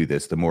tries to do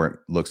this, the more it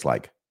looks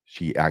like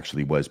she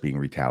actually was being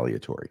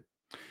retaliatory.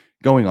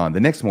 Going on, the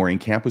next morning,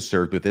 Kamp was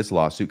served with this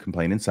lawsuit,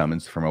 complaint, and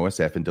summons from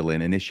OSF and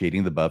DeLynn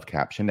initiating the above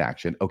captioned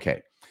action.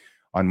 Okay.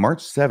 On March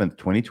 7th,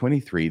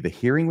 2023, the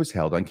hearing was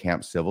held on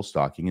Kamp's civil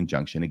stalking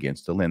injunction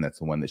against DeLynn. That's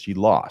the one that she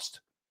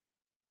lost,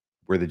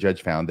 where the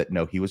judge found that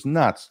no, he was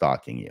not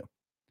stalking you.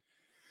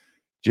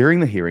 During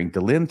the hearing,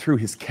 DeLynn, through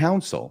his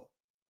counsel,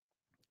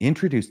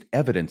 introduced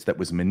evidence that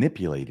was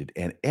manipulated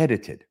and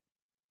edited.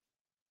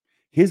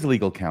 His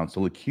legal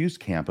counsel accused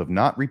Kamp of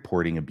not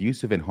reporting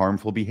abusive and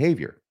harmful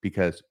behavior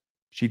because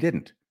she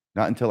didn't,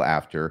 not until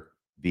after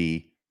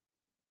the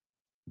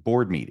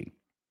board meeting.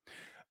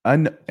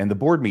 And the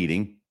board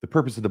meeting, the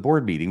purpose of the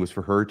board meeting was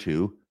for her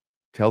to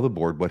tell the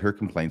board what her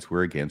complaints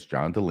were against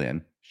John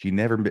DeLynn. She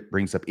never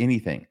brings up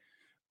anything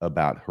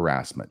about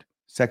harassment,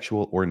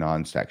 sexual or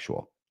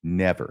non-sexual,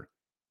 never.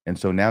 And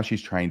so now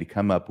she's trying to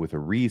come up with a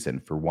reason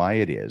for why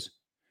it is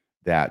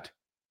that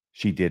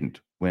she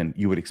didn't when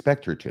you would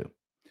expect her to.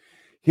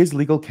 His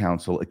legal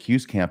counsel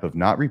accused Kamp of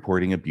not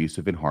reporting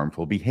abusive and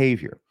harmful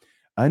behavior.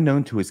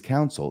 Unknown to his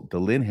counsel,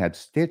 DeLynn had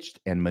stitched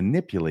and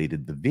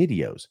manipulated the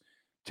videos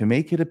to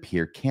make it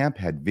appear Kamp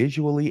had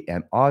visually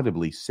and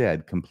audibly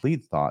said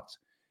complete thoughts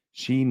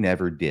she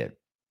never did.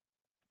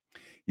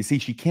 You see,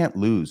 she can't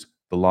lose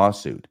the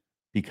lawsuit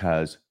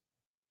because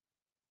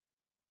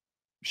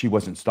she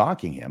wasn't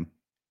stalking him.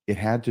 It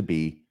had to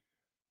be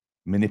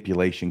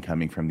manipulation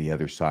coming from the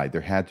other side.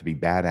 There had to be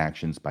bad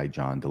actions by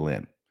John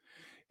DeLynn.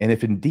 And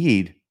if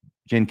indeed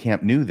Jenn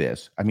Kamp knew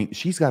this, I mean,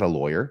 she's got a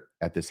lawyer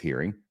at this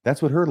hearing.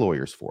 That's what her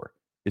lawyer's for,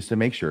 is to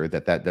make sure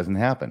that that doesn't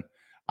happen.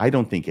 I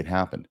don't think it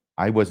happened.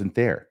 I wasn't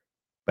there,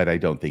 but I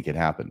don't think it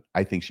happened.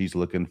 I think she's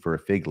looking for a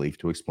fig leaf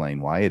to explain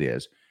why it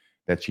is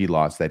that she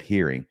lost that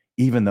hearing,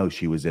 even though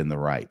she was in the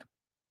right.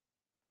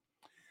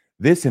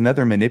 This and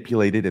other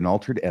manipulated and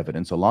altered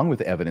evidence, along with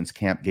evidence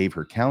Kamp gave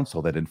her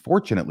counsel that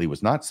unfortunately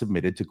was not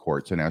submitted to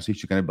court, so now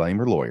she's going to blame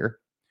her lawyer.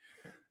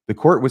 The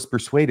court was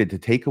persuaded to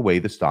take away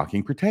the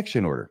stalking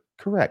protection order.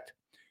 Correct.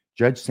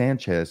 Judge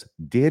Sanchez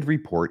did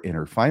report in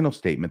her final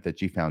statement that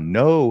she found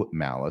no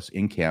malice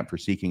in Kamp for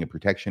seeking a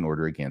protection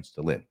order against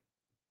DeLynn.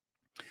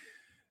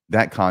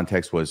 That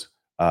context was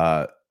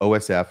John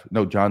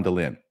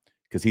DeLynn,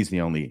 because he's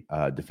the only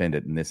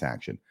defendant in this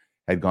action,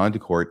 had gone to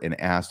court and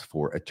asked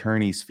for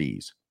attorney's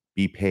fees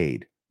be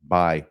paid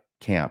by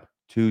Kamp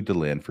to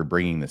DeLynn for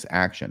bringing this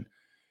action.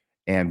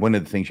 And one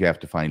of the things you have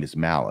to find is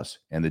malice.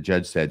 And the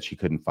judge said she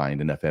couldn't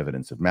find enough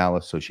evidence of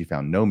malice, so she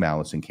found no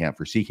malice in Kamp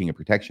for seeking a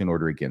protection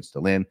order against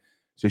DeLynn.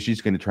 So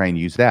she's going to try and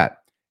use that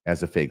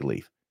as a fig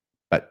leaf.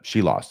 But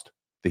she lost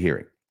the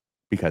hearing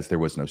because there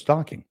was no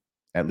stalking,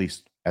 at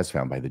least as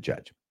found by the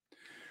judge.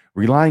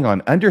 Relying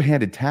on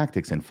underhanded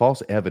tactics and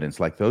false evidence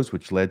like those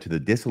which led to the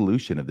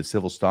dissolution of the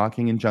civil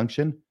stalking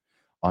injunction,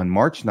 on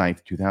March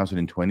 9th,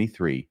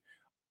 2023,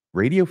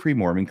 Radio Free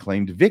Mormon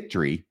claimed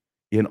victory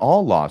in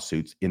all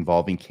lawsuits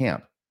involving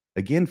Kamp,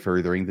 again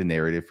furthering the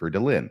narrative for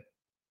DeLynn.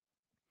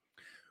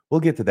 We'll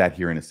get to that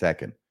here in a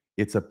second.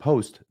 It's a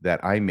post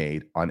that I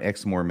made on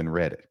ex-Mormon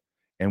Reddit,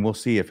 and we'll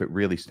see if it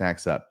really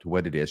stacks up to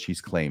what it is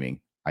she's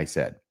claiming I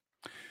said.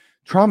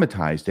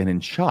 Traumatized and in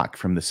shock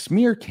from the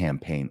smear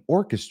campaign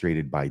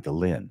orchestrated by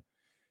DeLynn,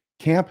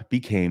 Kamp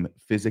became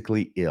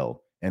physically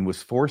ill and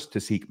was forced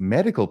to seek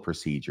medical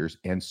procedures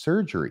and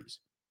surgeries.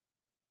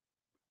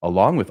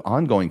 Along with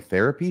ongoing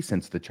therapy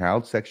since the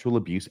child sexual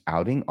abuse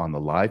outing on the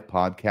live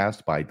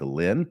podcast by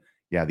DeLynn,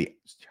 the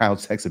child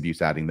sex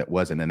abuse outing that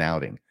wasn't an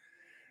outing,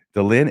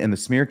 DeLynn and the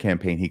smear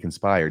campaign he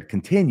conspired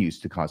continues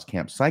to cause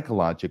Kamp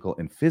psychological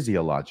and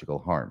physiological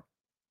harm.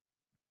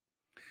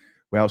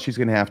 Well, she's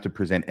going to have to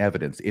present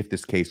evidence if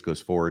this case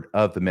goes forward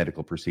of the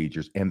medical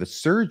procedures and the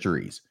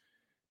surgeries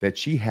that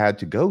she had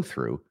to go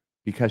through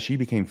because she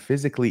became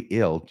physically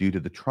ill due to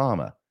the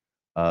trauma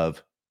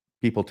of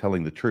people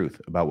telling the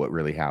truth about what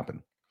really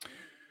happened.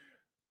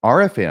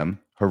 RFM,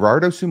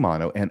 Gerardo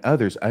Sumano, and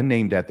others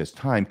unnamed at this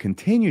time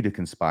continue to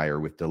conspire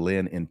with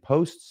DeLynn in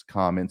posts,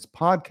 comments,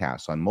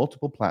 podcasts on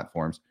multiple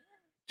platforms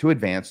to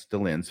advance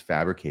DeLynn's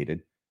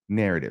fabricated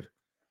narrative.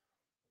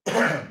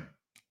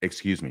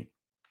 Excuse me.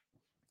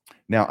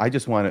 Now, I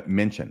just want to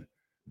mention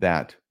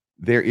that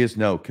there is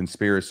no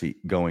conspiracy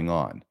going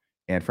on.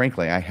 And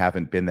frankly, I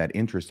haven't been that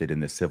interested in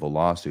this civil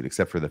lawsuit,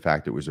 except for the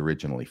fact it was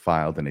originally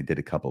filed. And I did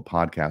a couple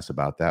podcasts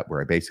about that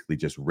where I basically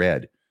just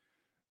read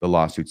the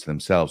lawsuits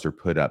themselves or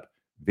put up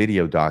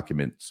video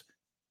documents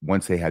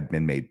once they had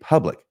been made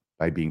public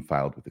by being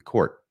filed with the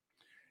court.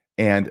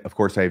 And of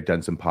course, I've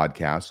done some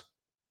podcasts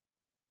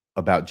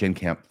about Jenn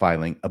Kamp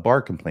filing a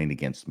bar complaint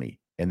against me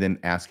and then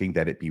asking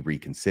that it be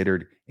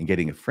reconsidered and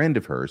getting a friend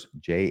of hers,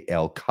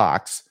 J.L.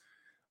 Cox,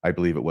 I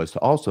believe it was, to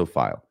also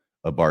file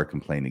a bar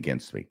complaint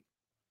against me.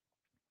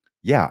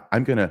 Yeah,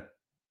 I'm going to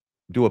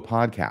do a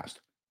podcast.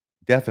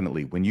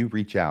 Definitely, when you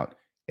reach out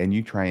and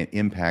you try and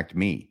impact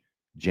me,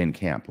 Jenn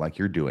Kamp, like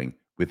you're doing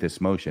with this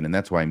motion. And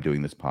that's why I'm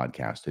doing this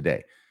podcast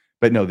today.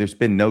 But no, there's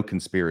been no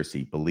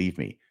conspiracy. Believe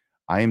me,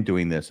 I am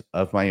doing this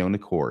of my own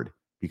accord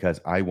because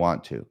I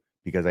want to,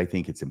 because I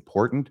think it's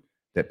important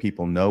that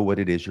people know what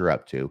it is you're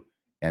up to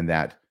and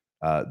that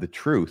the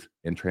truth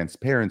and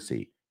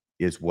transparency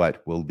is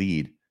what will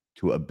lead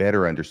to a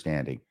better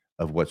understanding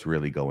of what's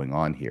really going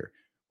on here,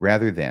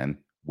 rather than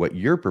what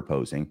you're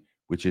proposing,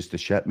 which is to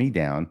shut me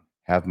down,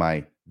 have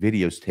my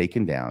videos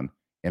taken down,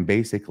 and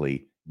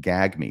basically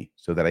gag me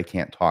so that I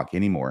can't talk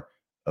anymore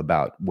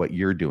about what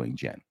you're doing,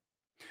 Jenn.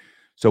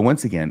 So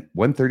once again,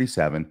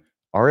 137,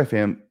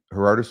 RFM,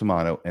 Gerardo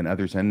Sumano, and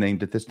others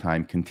unnamed at this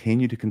time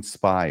continue to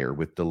conspire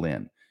with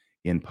DeLynn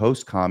in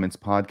post comments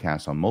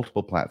podcasts on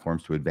multiple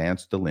platforms to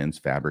advance DeLynn's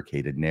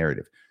fabricated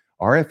narrative.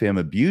 RFM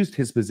abused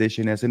his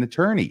position as an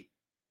attorney.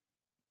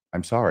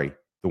 I'm sorry,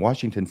 the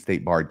Washington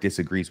State Bar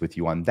disagrees with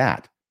you on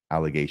that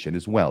allegation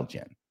as well,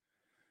 Jenn.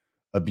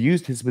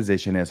 Abused his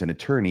position as an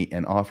attorney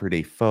and offered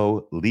a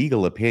faux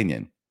legal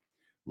opinion,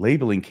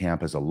 labeling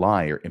Kamp as a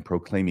liar and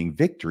proclaiming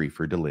victory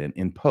for DeLynn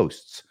in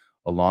posts,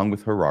 along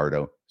with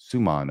Gerardo,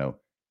 Sumano,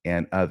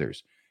 and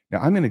others. Now,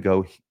 I'm going to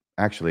go,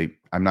 actually,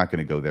 I'm not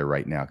going to go there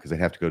right now because I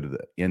have to go to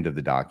the end of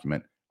the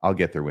document. I'll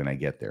get there when I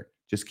get there.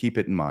 Just keep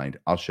it in mind.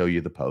 I'll show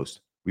you the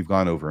post. We've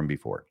gone over them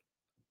before.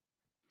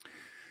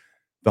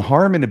 The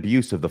harm and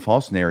abuse of the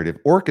false narrative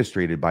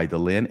orchestrated by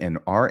DeLynn and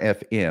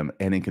RFM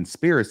and in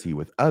conspiracy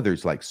with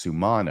others like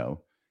Sumano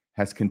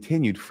has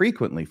continued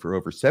frequently for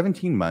over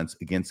 17 months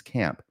against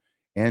Kamp,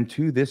 and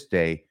to this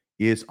day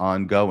is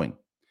ongoing.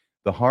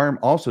 The harm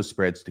also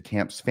spreads to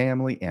Kamp's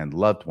family and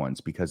loved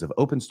ones because of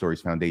Open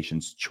Stories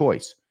Foundation's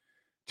choice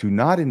to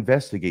not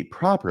investigate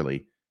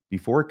properly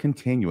before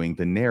continuing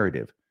the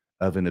narrative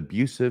of an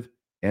abusive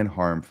and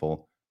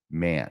harmful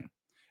man.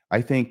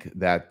 I think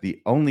that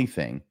the only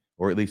thing,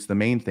 or at least the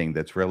main thing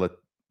that's relative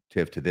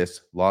to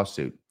this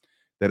lawsuit,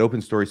 that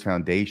Open Stories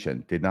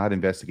Foundation did not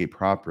investigate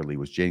properly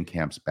was Jenn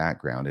Kamp's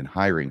background in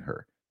hiring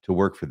her to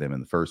work for them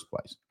in the first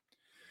place.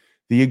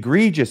 The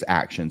egregious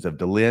actions of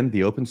DeLynn,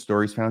 the Open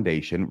Stories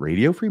Foundation,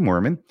 Radio Free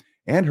Mormon,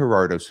 and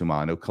Gerardo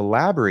Sumano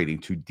collaborating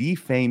to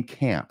defame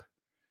Kamp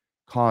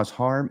cause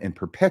harm and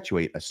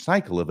perpetuate a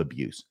cycle of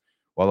abuse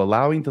while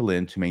allowing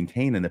DeLynn to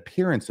maintain an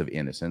appearance of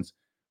innocence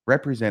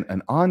represent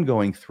an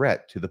ongoing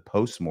threat to the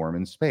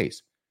post-Mormon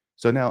space.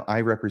 So now I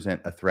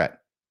represent a threat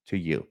to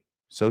you.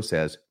 So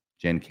says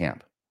Jenn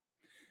Kamp.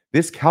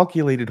 This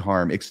calculated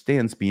harm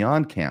extends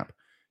beyond Kamp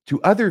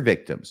to other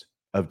victims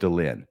of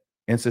DeLynn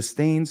and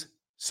sustains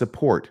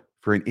support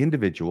for an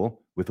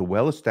individual with a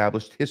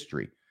well-established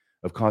history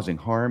of causing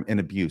harm and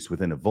abuse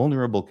within a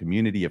vulnerable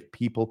community of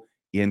people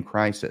in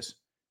crisis.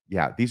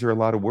 Yeah, these are a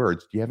lot of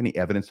words. Do you have any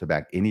evidence to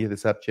back any of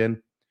this up,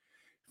 Jenn?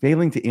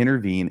 Failing to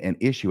intervene and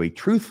issue a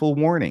truthful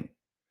warning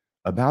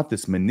about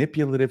this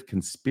manipulative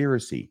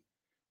conspiracy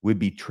would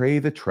betray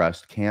the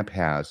trust Kamp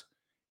has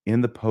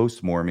in the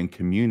post-Mormon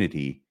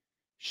community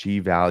she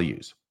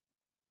values.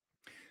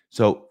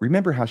 So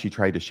remember how she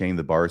tried to shame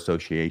the Bar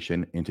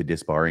Association into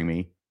disbarring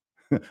me?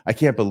 I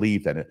can't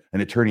believe that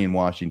an attorney in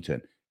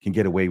Washington can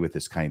get away with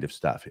this kind of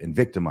stuff and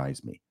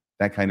victimize me.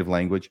 That kind of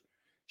language.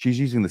 She's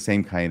using the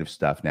same kind of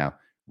stuff now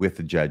with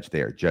the judge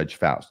there, Judge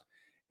Faust.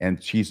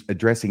 And she's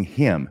addressing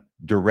him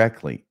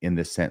directly in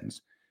this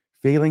sentence,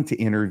 failing to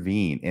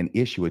intervene and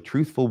issue a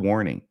truthful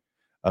warning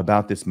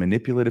about this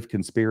manipulative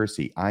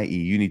conspiracy, i.e.,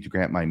 you need to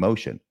grant my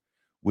motion,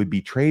 would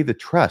betray the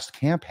trust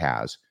Kamp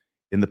has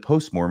in the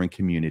post-Mormon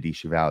community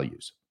she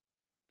values.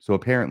 So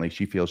apparently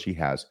she feels she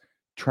has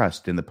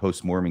trust in the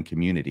post-Mormon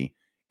community.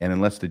 And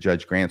unless the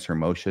judge grants her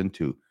motion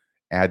to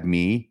add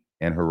me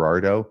and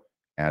Gerardo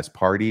as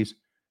parties,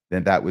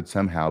 then that would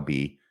somehow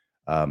be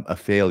a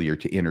failure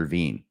to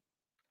intervene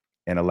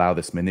and allow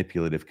this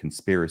manipulative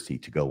conspiracy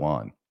to go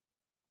on.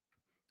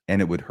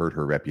 And it would hurt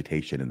her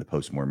reputation in the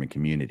post-Mormon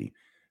community,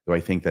 though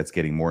I think that's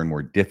getting more and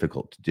more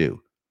difficult to do,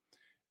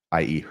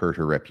 i.e. hurt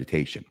her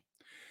reputation.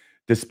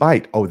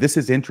 Despite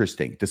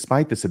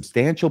the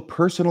substantial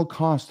personal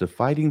cost of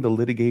fighting the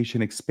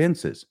litigation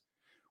expenses,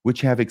 which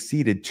have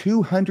exceeded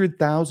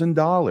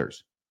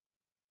 $200,000,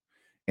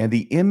 and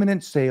the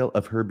imminent sale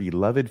of her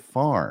beloved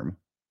farm,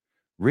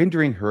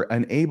 rendering her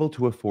unable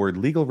to afford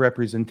legal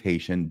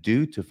representation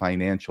due to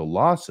financial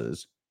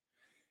losses,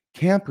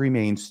 Kamp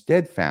remains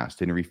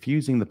steadfast in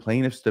refusing the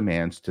plaintiff's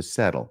demands to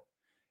settle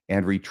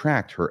and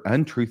retract her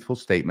truthful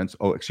statements.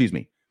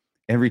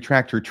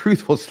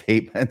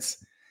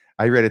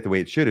 I read it the way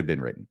it should have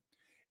been written.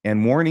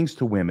 And warnings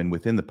to women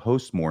within the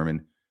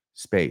post-Mormon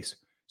space.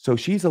 So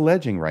she's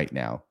alleging right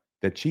now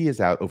that she is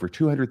out over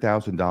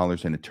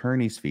 $200,000 in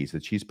attorney's fees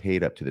that she's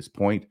paid up to this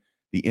point.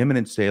 The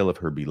imminent sale of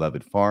her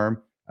beloved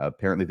farm.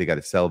 Apparently, they got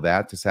to sell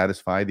that to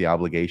satisfy the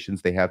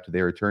obligations they have to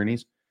their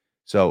attorneys.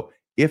 So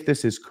if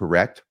this is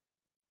correct,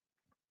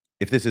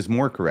 if this is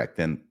more correct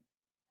than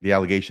the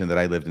allegation that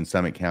I lived in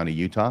Summit County,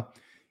 Utah,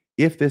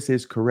 if this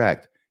is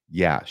correct,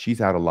 yeah, she's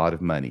out a lot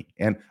of money.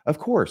 And of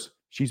course,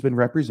 she's been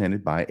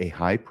represented by a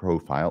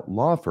high-profile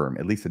law firm,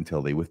 at least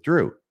until they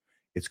withdrew.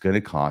 It's going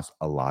to cost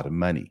a lot of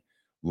money.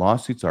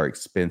 Lawsuits are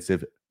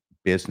expensive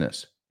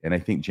business. And I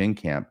think Jenn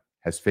Kamp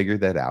has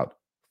figured that out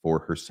for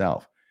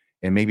herself.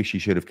 And maybe she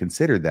should have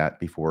considered that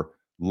before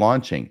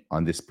launching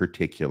on this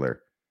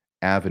particular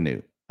avenue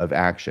of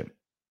action.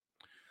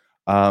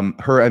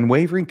 Her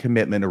unwavering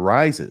commitment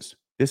arises.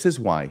 This is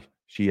why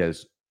she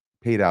has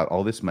paid out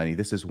all this money.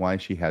 This is why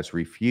she has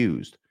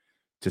refused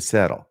to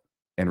settle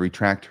and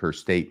retract her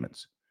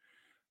statements.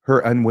 Her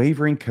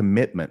unwavering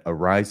commitment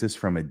arises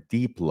from a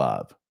deep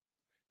love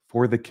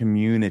for the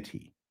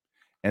community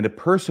and a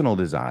personal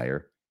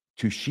desire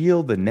to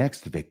shield the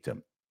next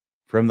victim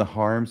from the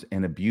harms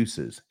and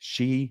abuses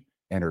she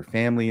and her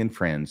family and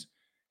friends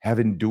have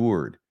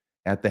endured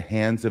at the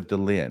hands of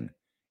DeLynn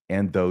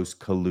and those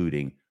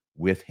colluding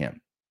with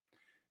him.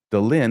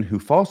 DeLynn, who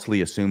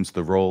falsely assumes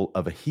the role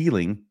of a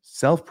healing,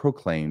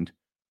 self-proclaimed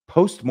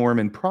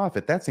post-Mormon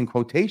prophet, that's in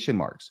quotation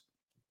marks.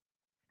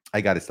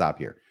 I got to stop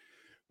here.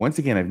 Once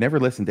again, I've never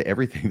listened to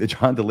everything that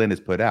John DeLynn has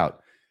put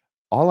out.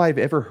 All I've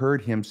ever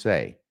heard him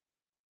say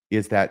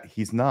is that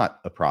he's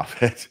not a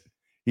prophet.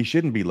 He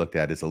shouldn't be looked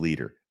at as a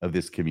leader of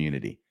this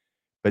community.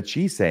 But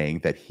she's saying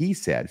that he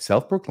said,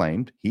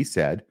 self-proclaimed, he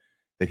said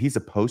that he's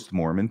a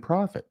post-Mormon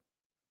prophet.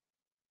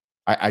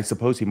 I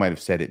suppose he might have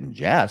said it in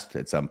jest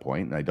at some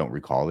point, and I don't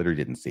recall it or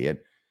didn't see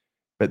it.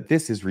 But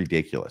this is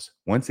ridiculous.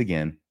 Once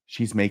again,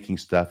 she's making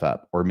stuff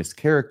up or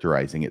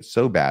mischaracterizing it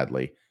so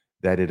badly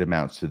that it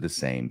amounts to the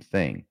same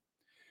thing.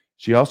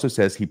 She also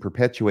says he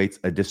perpetuates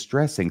a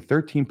distressing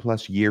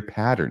 13-plus year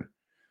pattern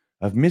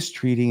of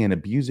mistreating and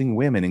abusing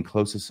women in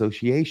close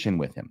association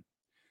with him.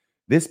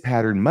 This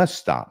pattern must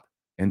stop,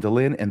 and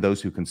DeLynn and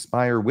those who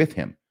conspire with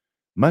him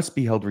must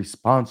be held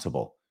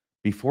responsible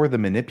before the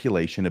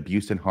manipulation,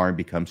 abuse, and harm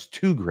becomes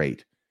too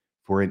great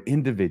for an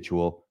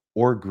individual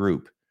or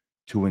group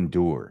to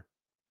endure.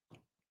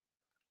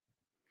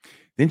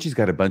 Then she's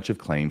got a bunch of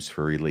claims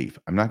for relief.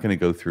 I'm not going to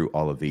go through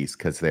all of these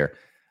because they're,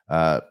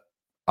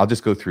 I'll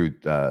just go through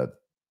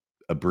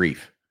a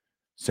brief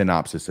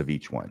synopsis of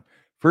each one.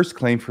 First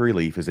claim for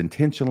relief is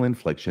intentional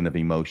infliction of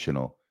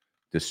emotional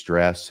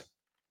distress.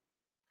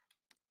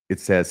 It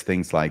says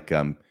things like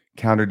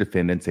counter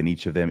defendants, and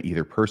each of them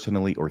either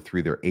personally or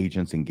through their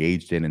agents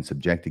engaged in and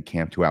subjected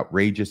Kamp to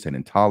outrageous and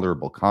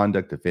intolerable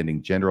conduct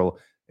offending general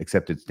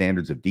accepted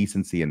standards of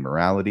decency and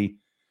morality,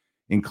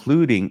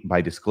 including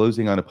by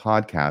disclosing on a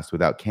podcast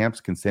without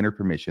Kamp's consent or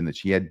permission that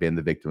she had been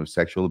the victim of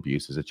sexual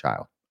abuse as a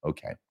child.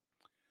 Okay.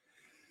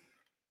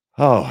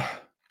 Oh.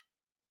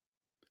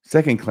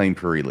 Second claim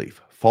for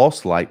relief,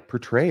 false light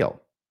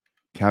portrayal.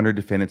 Counter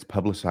defendants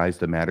publicized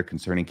the matter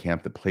concerning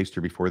Kamp that placed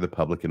her before the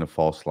public in a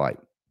false light.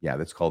 Yeah,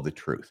 that's called the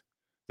truth.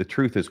 The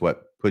truth is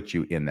what puts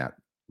you in that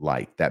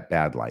light, that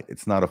bad light.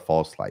 It's not a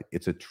false light.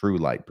 It's a true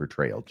light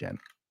portrayal, Jen.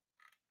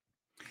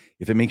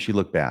 If it makes you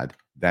look bad,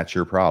 that's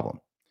your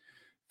problem.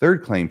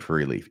 Third claim for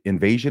relief,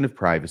 invasion of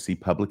privacy,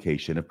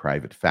 publication of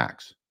private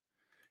facts.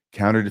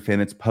 Counter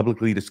defendants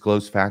publicly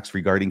disclosed facts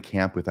regarding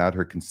Kamp without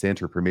her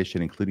consent or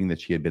permission, including that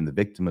she had been the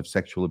victim of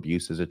sexual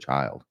abuse as a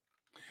child.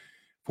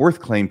 Fourth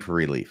claim for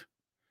relief,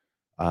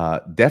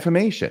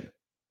 defamation.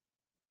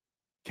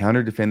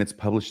 Counter defendants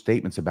published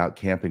statements about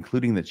Kamp,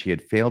 including that she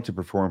had failed to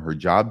perform her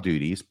job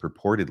duties,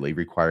 purportedly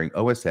requiring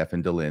OSF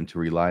and DeLynn to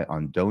rely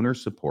on donor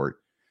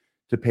support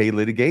to pay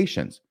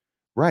litigations.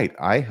 Right.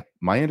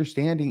 My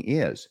understanding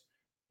is,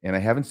 and I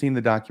haven't seen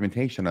the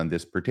documentation on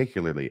this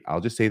particularly, I'll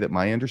just say that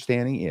my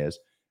understanding is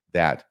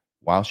that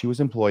while she was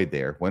employed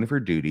there, one of her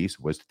duties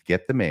was to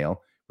get the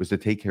mail, was to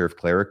take care of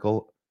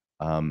clerical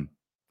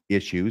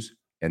issues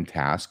and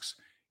tasks,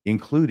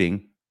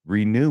 including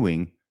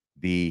renewing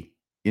the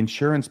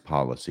insurance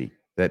policy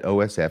that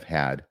OSF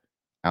had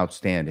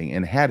outstanding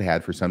and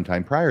had for some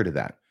time prior to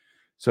that.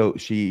 So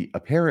she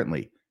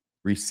apparently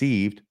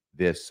received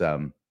this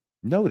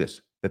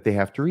notice that they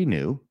have to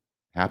renew,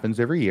 happens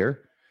every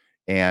year,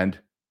 and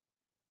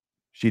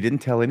she didn't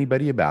tell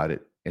anybody about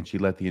it, and she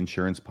let the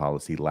insurance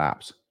policy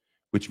lapse,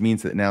 which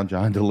means that now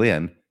John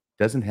DeLynn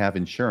doesn't have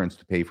insurance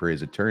to pay for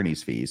his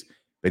attorney's fees,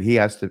 but he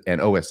has to, and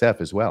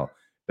OSF as well,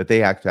 but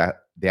they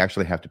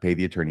actually have to pay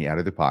the attorney out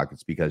of their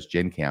pockets because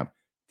Jenn Kamp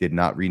did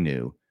not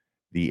renew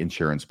the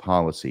insurance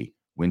policy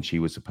when she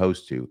was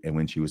supposed to and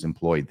when she was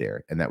employed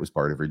there, and that was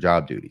part of her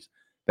job duties.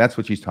 That's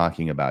what she's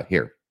talking about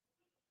here.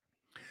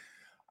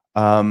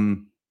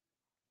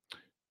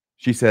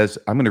 She says,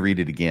 I'm going to read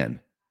it again,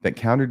 that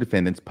counter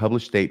defendants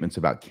published statements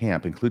about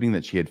Kamp, including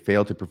that she had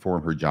failed to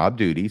perform her job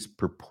duties,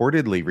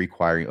 purportedly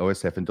requiring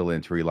OSF and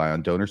DeLynn to rely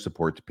on donor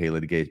support to pay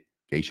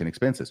litigation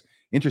expenses.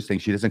 Interesting.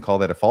 She doesn't call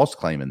that a false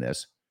claim in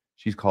this.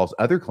 She calls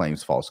other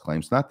claims false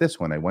claims, not this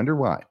one. I wonder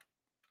why.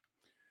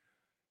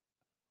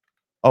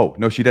 Oh,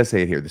 no, she does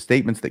say it here. The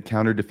statements that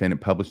counter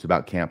defendant published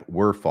about Kamp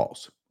were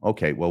false.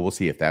 Okay, well, we'll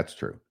see if that's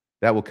true.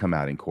 That will come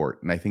out in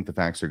court. And I think the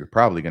facts are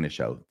probably going to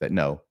show that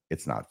no,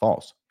 it's not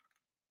false.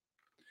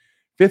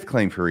 Fifth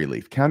claim for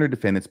relief. Counter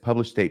defendants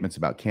published statements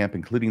about Kamp,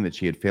 including that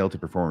she had failed to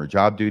perform her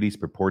job duties,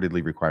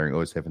 purportedly requiring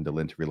OSF and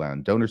DeLynn to rely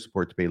on donor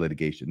support to pay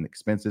litigation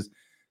expenses.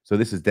 So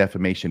this is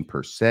defamation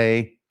per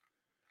se.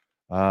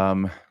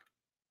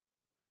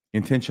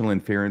 Intentional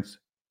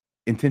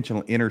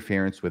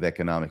interference with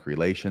economic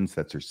relations.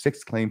 That's her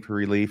sixth claim for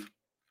relief.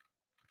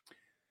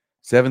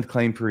 Seventh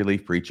claim for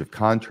relief, breach of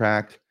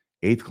contract.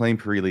 Eighth claim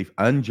for relief,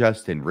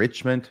 unjust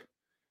enrichment.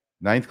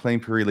 Ninth claim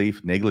for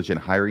relief, negligent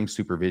hiring,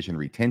 supervision,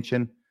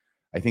 retention.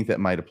 I think that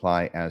might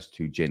apply as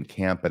to Jenn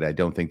Kamp, but I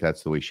don't think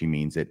that's the way she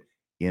means it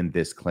in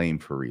this claim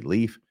for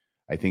relief.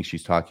 I think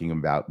she's talking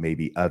about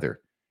maybe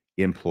other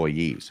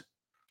employees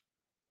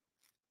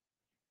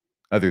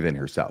other than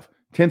herself.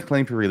 10th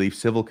claim for relief,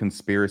 civil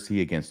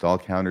conspiracy against all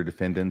counter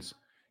defendants.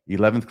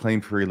 11th claim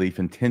for relief,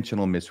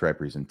 intentional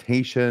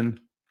misrepresentation.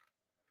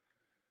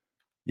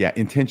 Yeah,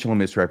 intentional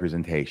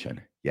misrepresentation.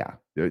 Yeah,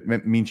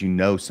 it means you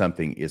know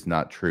something is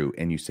not true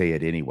and you say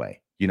it anyway.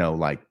 You know,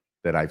 like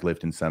that I've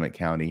lived in Summit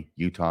County,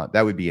 Utah.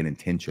 That would be an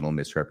intentional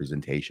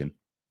misrepresentation.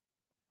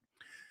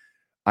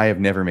 I have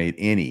never made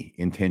any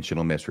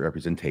intentional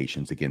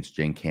misrepresentations against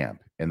Jenn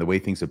Kamp. And the way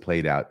things have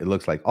played out, it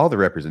looks like all the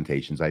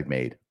representations I've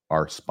made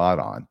are spot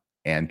on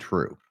and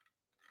true.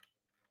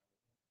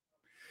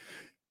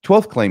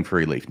 12th claim for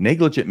relief,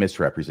 negligent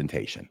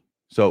misrepresentation.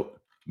 So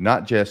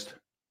not just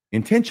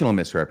intentional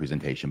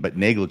misrepresentation, but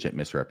negligent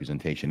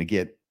misrepresentation.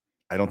 Again,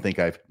 I don't think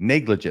I've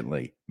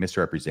negligently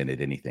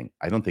misrepresented anything.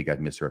 I don't think I've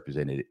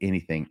misrepresented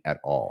anything at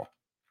all.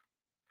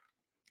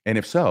 And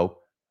if so,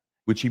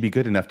 would she be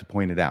good enough to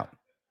point it out?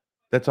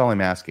 That's all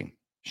I'm asking.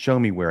 Show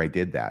me where I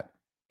did that.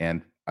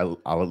 And I'll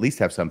at least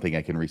have something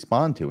I can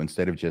respond to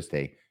instead of just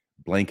a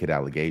blanket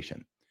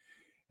allegation.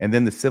 And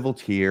then the civil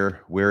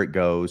tier, where it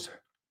goes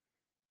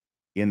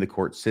in the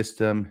court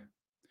system,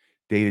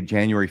 dated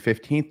January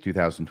 15th,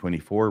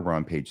 2024. We're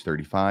on page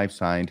 35,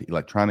 signed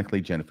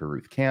electronically, Jennifer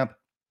Ruth Kamp.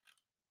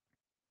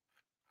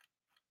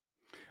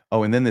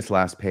 Oh, and then this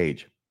last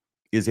page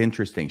is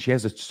interesting. She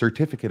has a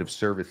certificate of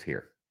service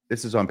here.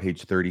 This is on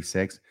page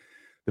 36.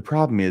 The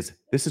problem is,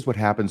 this is what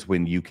happens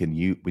when you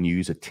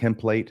use a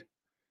template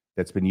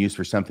that's been used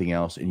for something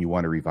else and you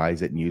want to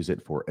revise it and use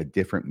it for a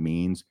different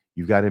means.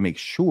 You've got to make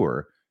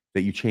sure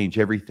that you change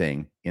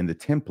everything in the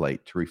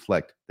template to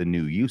reflect the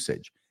new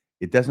usage.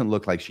 It doesn't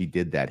look like she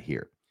did that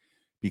here,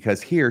 because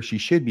here she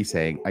should be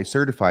saying, I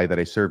certify that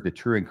I served a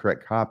true and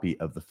correct copy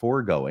of the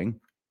foregoing,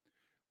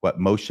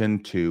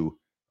 motion to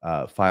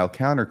file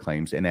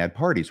counterclaims and add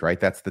parties, right?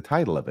 That's the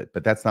title of it,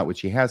 but that's not what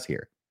she has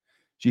here.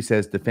 She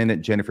says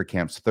defendant Jennifer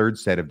Kamp's third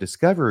set of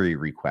discovery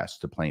requests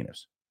to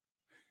plaintiffs.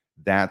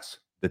 That's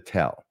the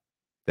tell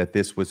that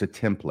this was a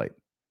template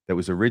that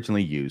was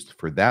originally used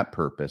for that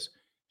purpose.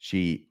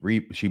 She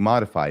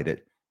modified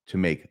it to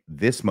make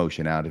this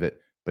motion out of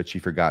it, but she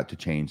forgot to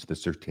change the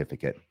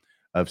certificate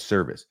of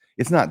service.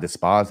 It's not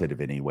dispositive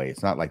in any way.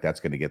 It's not like that's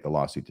going to get the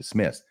lawsuit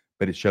dismissed,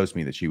 but it shows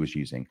me that she was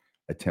using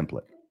a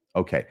template.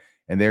 Okay.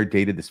 And they're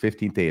dated this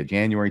 15th day of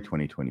January,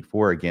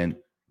 2024. Again,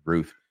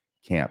 Ruth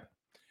Kamp.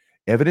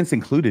 Evidence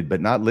included, but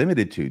not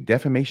limited to,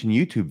 defamation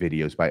YouTube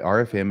videos by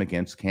RFM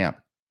against Kamp.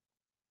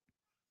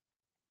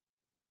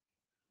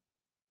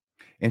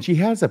 And she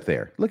has up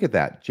there. Look at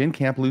that. Jen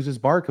Camp loses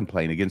bar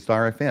complaint against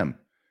RFM.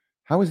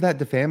 How is that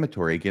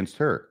defamatory against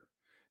her?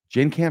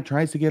 Jen Camp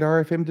tries to get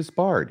RFM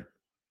disbarred.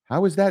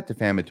 How is that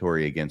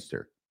defamatory against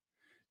her?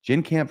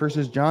 Jen Camp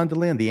versus John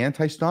DeLynn, the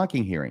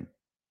anti-stalking hearing.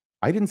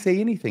 I didn't say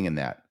anything in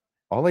that.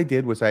 All I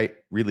did was I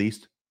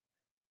released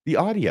the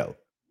audio.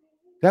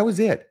 That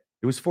was it.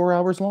 It was 4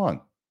 hours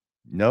long.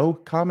 No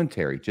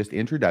commentary, just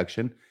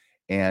introduction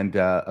and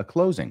a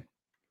closing.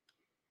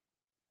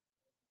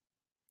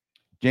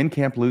 Jen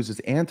Camp loses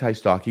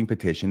anti-stalking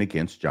petition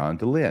against John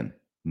DeLynn.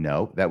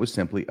 No, that was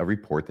simply a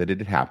report that it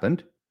had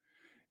happened.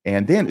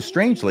 And then,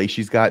 strangely,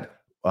 she's got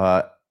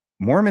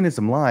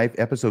Mormonism Live,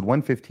 episode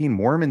 115,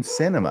 Mormon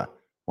Cinema.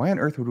 Why on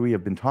earth would we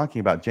have been talking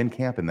about Jen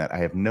Camp in that? I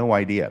have no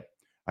idea.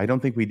 I don't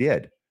think we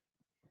did.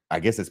 I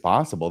guess it's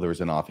possible there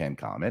was an offhand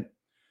comment.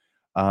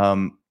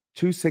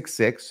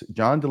 266,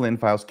 John DeLynn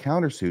files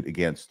countersuit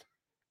against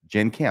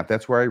Jen Camp.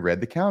 That's where I read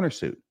the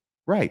countersuit.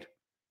 Right.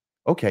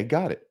 Okay,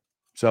 got it.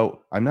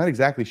 So I'm not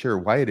exactly sure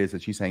why it is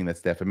that she's saying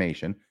that's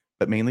defamation,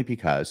 but mainly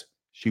because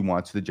she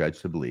wants the judge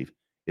to believe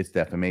it's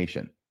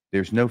defamation.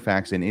 There's no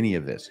facts in any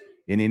of this,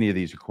 in any of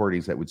these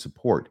recordings that would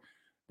support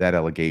that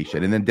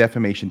allegation. And then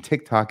defamation,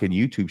 TikTok and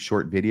YouTube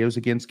short videos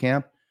against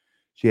Camp.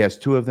 She has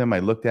 2 of them. I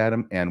looked at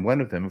them. And one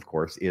of them, of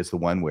course, is the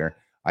one where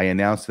I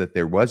announced that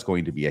there was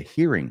going to be a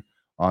hearing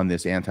on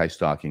this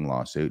anti-stalking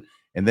lawsuit.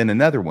 And then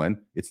another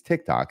one, it's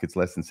TikTok. It's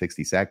less than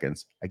 60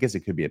 seconds. I guess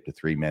it could be up to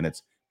 3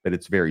 minutes, but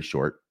it's very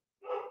short.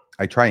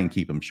 I try and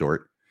keep them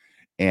short.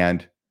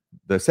 And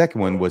the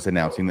second one was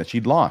announcing that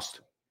she'd lost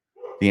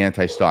the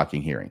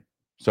anti-stalking hearing.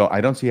 So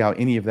I don't see how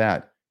any of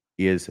that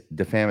is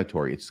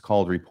defamatory. It's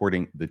called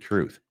reporting the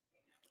truth.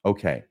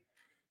 Okay.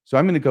 So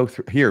I'm going to go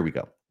through. Here we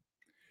go.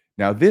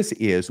 Now, this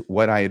is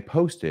what I had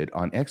posted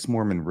on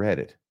ex-Mormon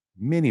Reddit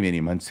many,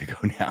 many months ago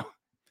now.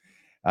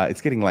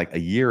 It's getting like a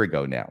year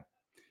ago now.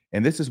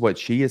 And this is what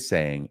she is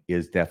saying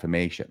is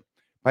defamation.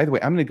 By the way,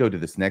 I'm going to go to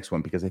this next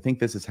one because I think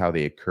this is how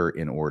they occur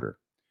in order.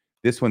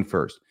 This one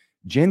first.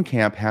 Jen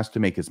Camp has to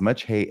make as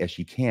much hay as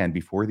she can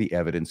before the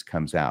evidence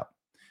comes out.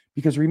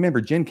 Because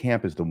remember, Jen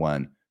Camp is the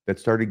one that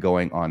started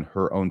going on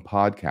her own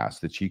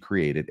podcast that she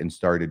created and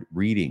started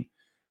reading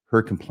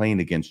her complaint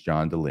against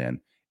John DeLynn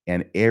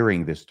and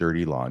airing this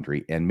dirty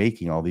laundry and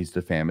making all these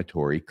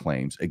defamatory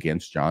claims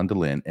against John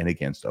DeLynn and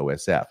against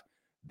OSF.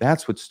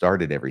 That's what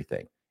started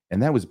everything.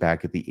 And that was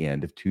back at the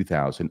end of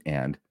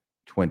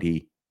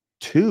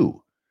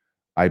 2022.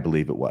 I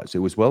believe it was. It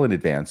was well in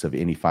advance of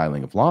any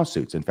filing of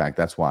lawsuits. In fact,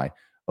 that's why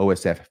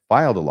OSF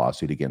filed a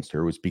lawsuit against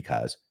her, was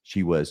because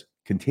she was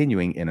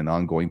continuing in an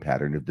ongoing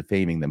pattern of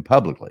defaming them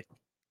publicly.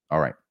 All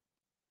right.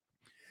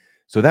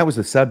 So that was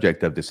the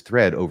subject of this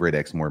thread over at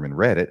ex-Mormon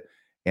Reddit.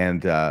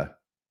 And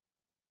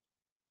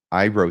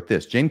I wrote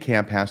this. Jen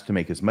Camp has to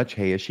make as much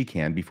hay as she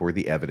can before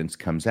the evidence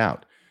comes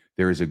out.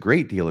 There is a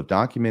great deal of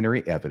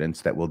documentary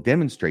evidence that will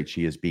demonstrate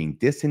she is being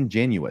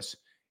disingenuous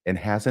and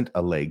hasn't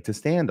a leg to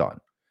stand on.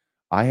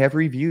 I have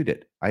reviewed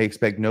it. I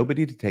expect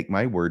nobody to take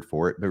my word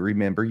for it, but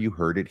remember, you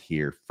heard it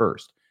here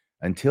first.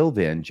 Until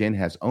then, Jen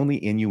has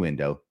only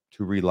innuendo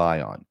to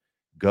rely on.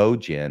 Go,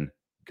 Jen,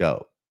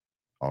 go.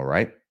 All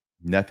right.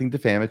 Nothing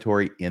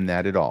defamatory in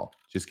that at all.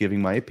 Just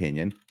giving my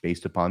opinion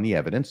based upon the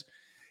evidence.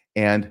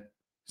 And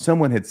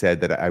someone had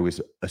said that I was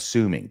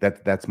assuming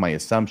that's my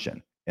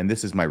assumption. And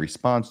this is my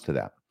response to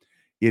that.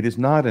 It is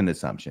not an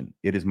assumption.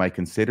 It is my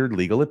considered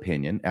legal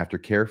opinion after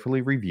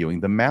carefully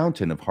reviewing the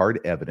mountain of hard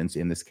evidence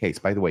in this case.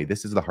 By the way,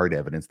 this is the hard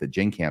evidence that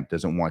Jen Camp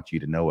doesn't want you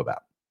to know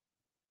about.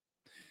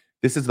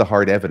 This is the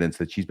hard evidence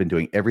that she's been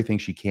doing everything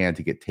she can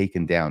to get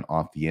taken down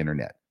off the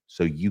internet,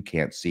 so you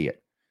can't see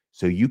it.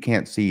 So you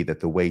can't see that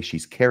the way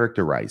she's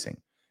characterizing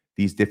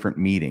these different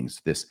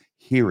meetings, this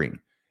hearing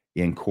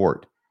in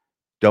court,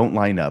 don't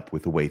line up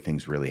with the way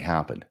things really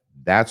happened.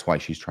 That's why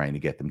she's trying to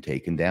get them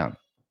taken down.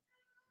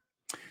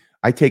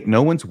 I take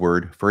no one's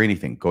word for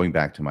anything, going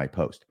back to my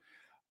post.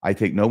 I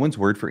take no one's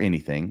word for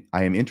anything.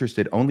 I am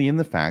interested only in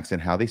the facts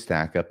and how they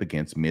stack up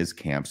against Ms.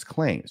 Camp's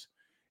claims.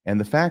 And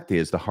the fact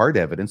is, the hard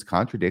evidence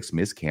contradicts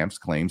Ms. Camp's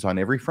claims on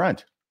every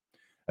front.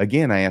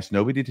 Again, I ask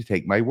nobody to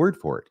take my word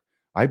for it.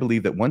 I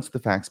believe that once the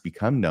facts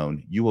become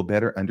known, you will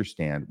better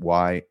understand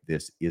why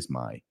this is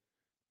my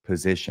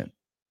position.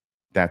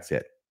 That's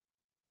it.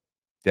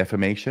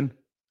 Defamation?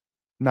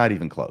 Not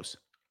even close.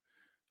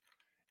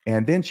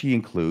 And then she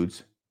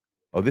includes,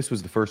 this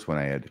was the first one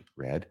I had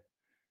read.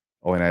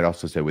 Oh, and I'd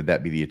also said, would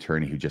that be the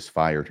attorney who just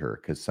fired her?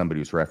 Because somebody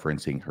was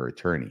referencing her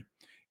attorney.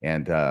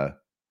 And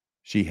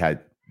she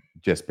had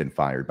just been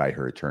fired by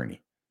her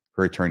attorney.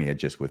 Her attorney had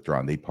just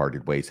withdrawn. They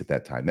parted ways at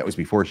that time. That was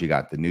before she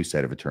got the new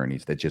set of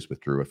attorneys that just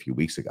withdrew a few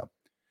weeks ago.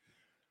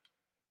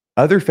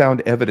 Other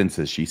found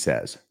evidences, she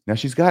says. Now,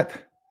 she's got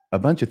a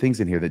bunch of things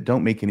in here that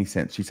don't make any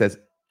sense. She says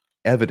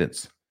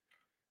evidence.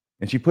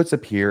 And she puts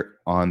up here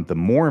on the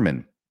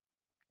Mormon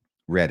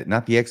Reddit,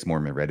 not the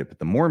ex-Mormon Reddit, but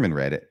the Mormon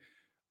Reddit,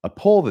 a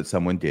poll that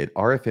someone did,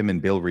 RFM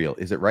and Bill Reel,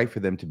 is it right for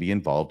them to be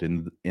involved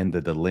in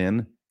the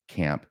DeLynn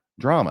Camp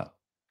drama?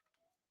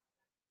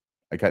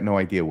 I got no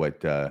idea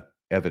what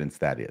evidence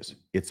that is.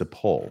 It's a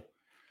poll.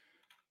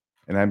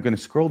 And I'm going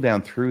to scroll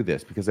down through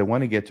this because I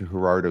want to get to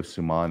Gerardo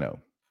Sumano.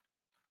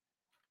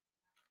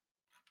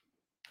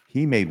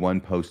 He made one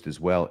post as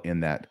well in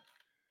that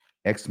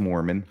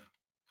ex-Mormon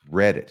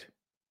Reddit.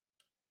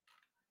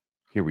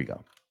 Here we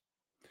go.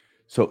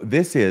 So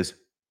this is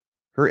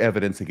her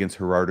evidence against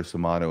Gerardo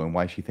Sumano and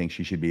why she thinks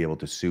she should be able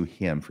to sue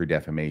him for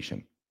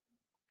defamation.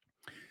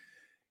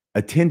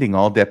 Attending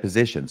all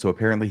depositions. So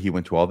apparently he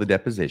went to all the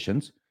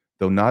depositions,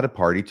 though not a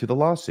party to the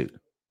lawsuit.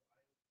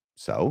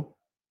 So,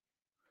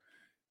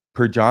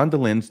 per John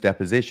DeLynne's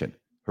deposition,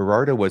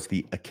 Gerardo was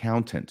the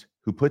accountant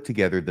who put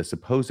together the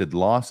supposed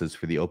losses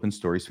for the Open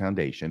Stories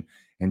Foundation,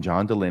 and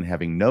John DeLynne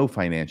having no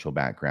financial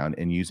background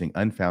and using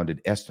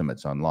unfounded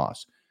estimates on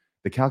loss.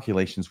 The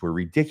calculations were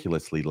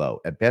ridiculously low,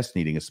 at best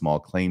needing a small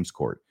claims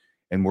court,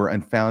 and were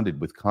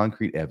unfounded with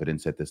concrete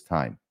evidence at this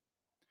time.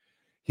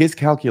 His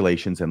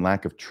calculations and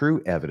lack of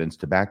true evidence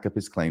to back up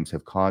his claims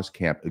have caused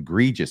Kamp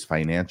egregious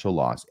financial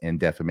loss and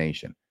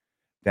defamation.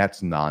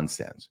 That's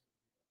nonsense.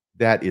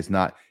 That is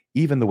not,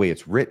 even the way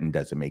it's written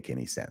doesn't make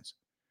any sense.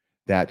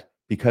 That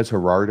because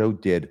Gerardo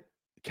did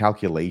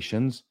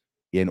calculations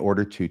in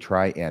order to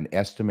try and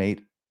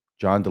estimate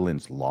John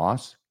DeLynne's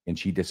loss, and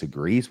she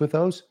disagrees with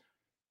those,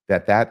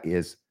 that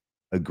is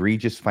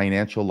egregious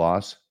financial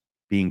loss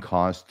being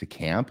caused to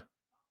Kamp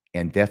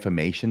and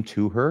defamation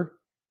to her.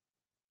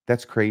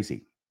 That's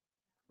crazy.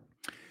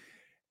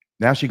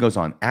 Now she goes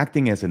on,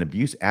 acting as an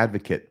abuse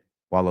advocate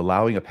while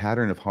allowing a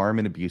pattern of harm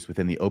and abuse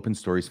within the Open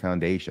Stories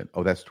Foundation.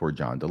 Oh, that's toward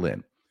John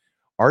DeLynne.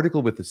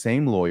 Article with the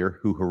same lawyer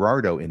who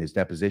Gerardo in his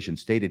deposition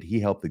stated he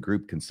helped the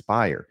group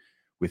conspire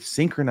with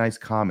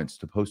synchronized comments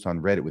to post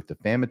on Reddit with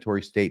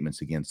defamatory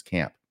statements against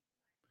Kamp.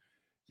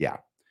 Yeah,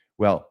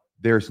 well,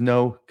 there's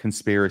no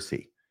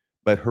conspiracy,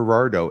 but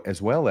Gerardo,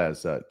 as well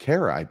as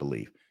Kara, I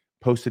believe,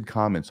 posted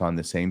comments on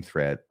the same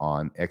thread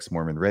on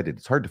ex-Mormon Reddit.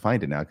 It's hard to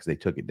find it now because they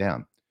took it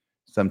down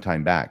some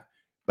time back.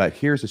 But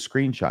here's a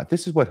screenshot.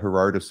 This is what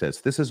Gerardo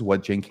says. This is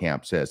what Jenn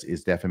Kamp says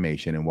is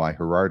defamation and why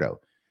Gerardo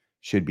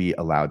should be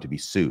allowed to be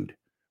sued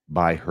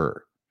by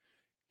her.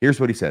 Here's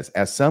what he says.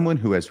 As someone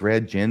who has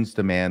read Jenn's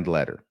demand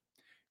letter,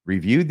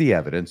 reviewed the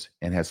evidence,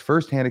 and has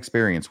firsthand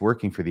experience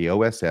working for the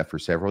OSF for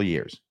several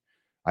years,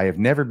 I have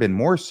never been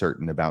more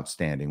certain about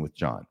standing with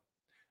John.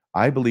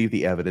 I believe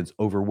the evidence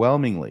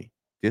overwhelmingly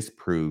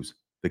disproves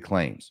the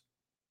claims.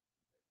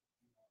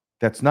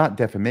 That's not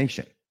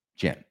defamation,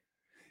 Jenn.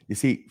 You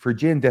see, for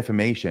Jenn,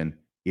 defamation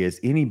is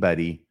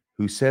anybody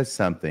who says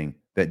something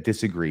that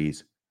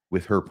disagrees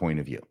with her point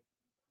of view.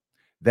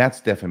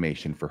 That's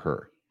defamation for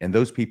her. And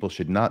those people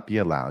should not be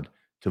allowed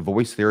to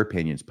voice their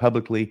opinions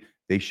publicly.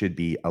 They should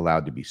be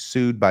allowed to be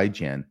sued by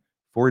Jenn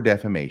for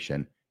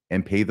defamation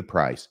and pay the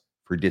price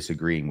for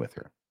disagreeing with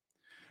her.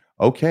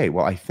 Okay,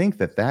 well, I think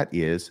that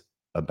is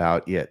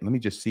about it. Let me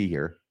just see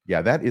here.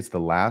 Yeah, that is the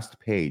last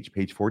page,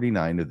 page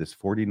 49 of this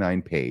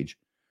 49-page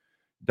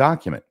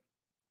document.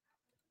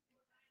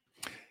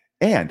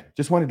 And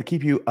just wanted to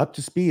keep you up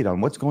to speed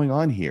on what's going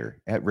on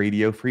here at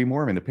Radio Free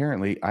Mormon.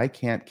 Apparently, I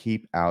can't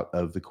keep out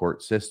of the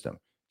court system.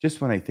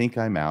 Just when I think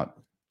I'm out,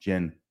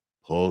 Jenn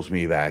pulls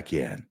me back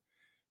in.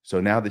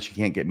 So now that she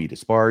can't get me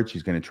disbarred,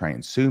 she's going to try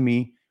and sue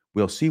me.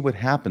 We'll see what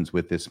happens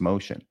with this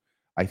motion.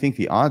 I think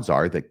the odds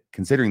are that,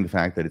 considering the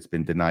fact that it's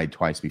been denied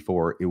twice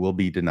before, it will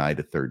be denied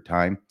a third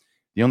time.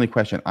 The only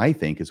question, I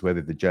think, is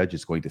whether the judge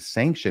is going to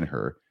sanction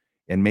her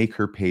and make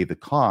her pay the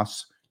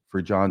costs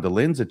for John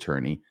DeLynne's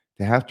attorney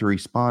to have to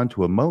respond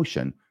to a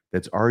motion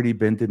that's already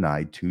been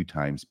denied 2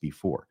 times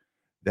before.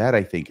 That,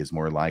 I think, is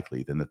more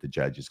likely than that the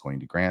judge is going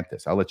to grant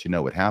this. I'll let you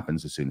know what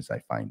happens as soon as I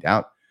find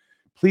out.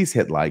 Please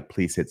hit like,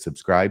 please hit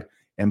subscribe.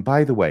 And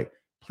by the way,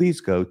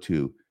 please go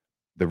to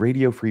the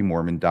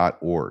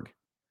radiofreemormon.org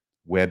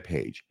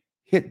webpage,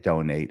 hit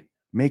donate,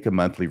 make a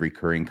monthly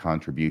recurring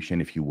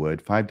contribution if you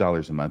would.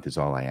 $5 a month is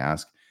all I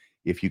ask.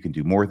 If you can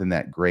do more than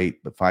that,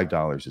 great, but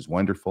 $5 is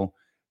wonderful.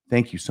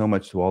 Thank you so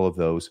much to all of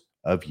those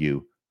of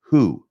you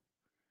who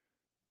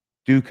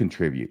do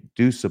contribute,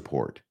 do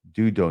support,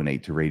 do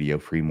donate to Radio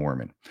Free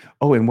Mormon.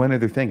 Oh, and one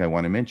other thing I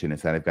want to mention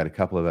is that I've got a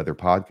couple of other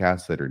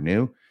podcasts that are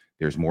new.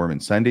 There's Mormon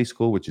Sunday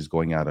School, which is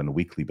going out on a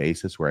weekly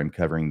basis, where I'm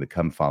covering the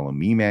Come Follow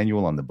Me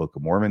manual on the Book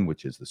of Mormon,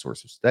 which is the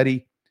source of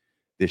study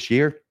this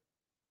year.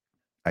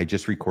 I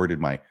just recorded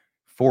my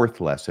 4th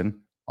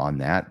lesson on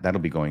that.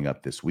 That'll be going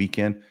up this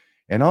weekend.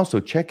 And also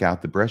check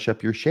out the Brush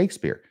Up Your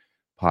Shakespeare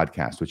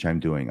podcast, which I'm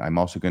doing. I'm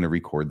also going to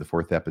record the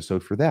 4th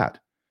episode for that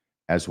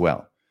as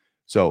well.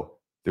 So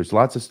there's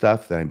lots of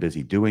stuff that I'm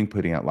busy doing,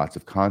 putting out lots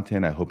of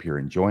content. I hope you're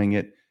enjoying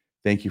it.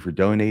 Thank you for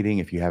donating.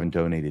 If you haven't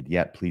donated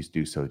yet, please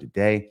do so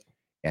today.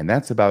 And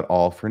that's about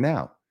all for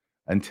now.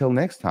 Until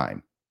next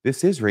time,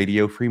 this is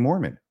Radio Free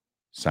Mormon,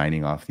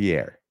 signing off the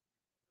air.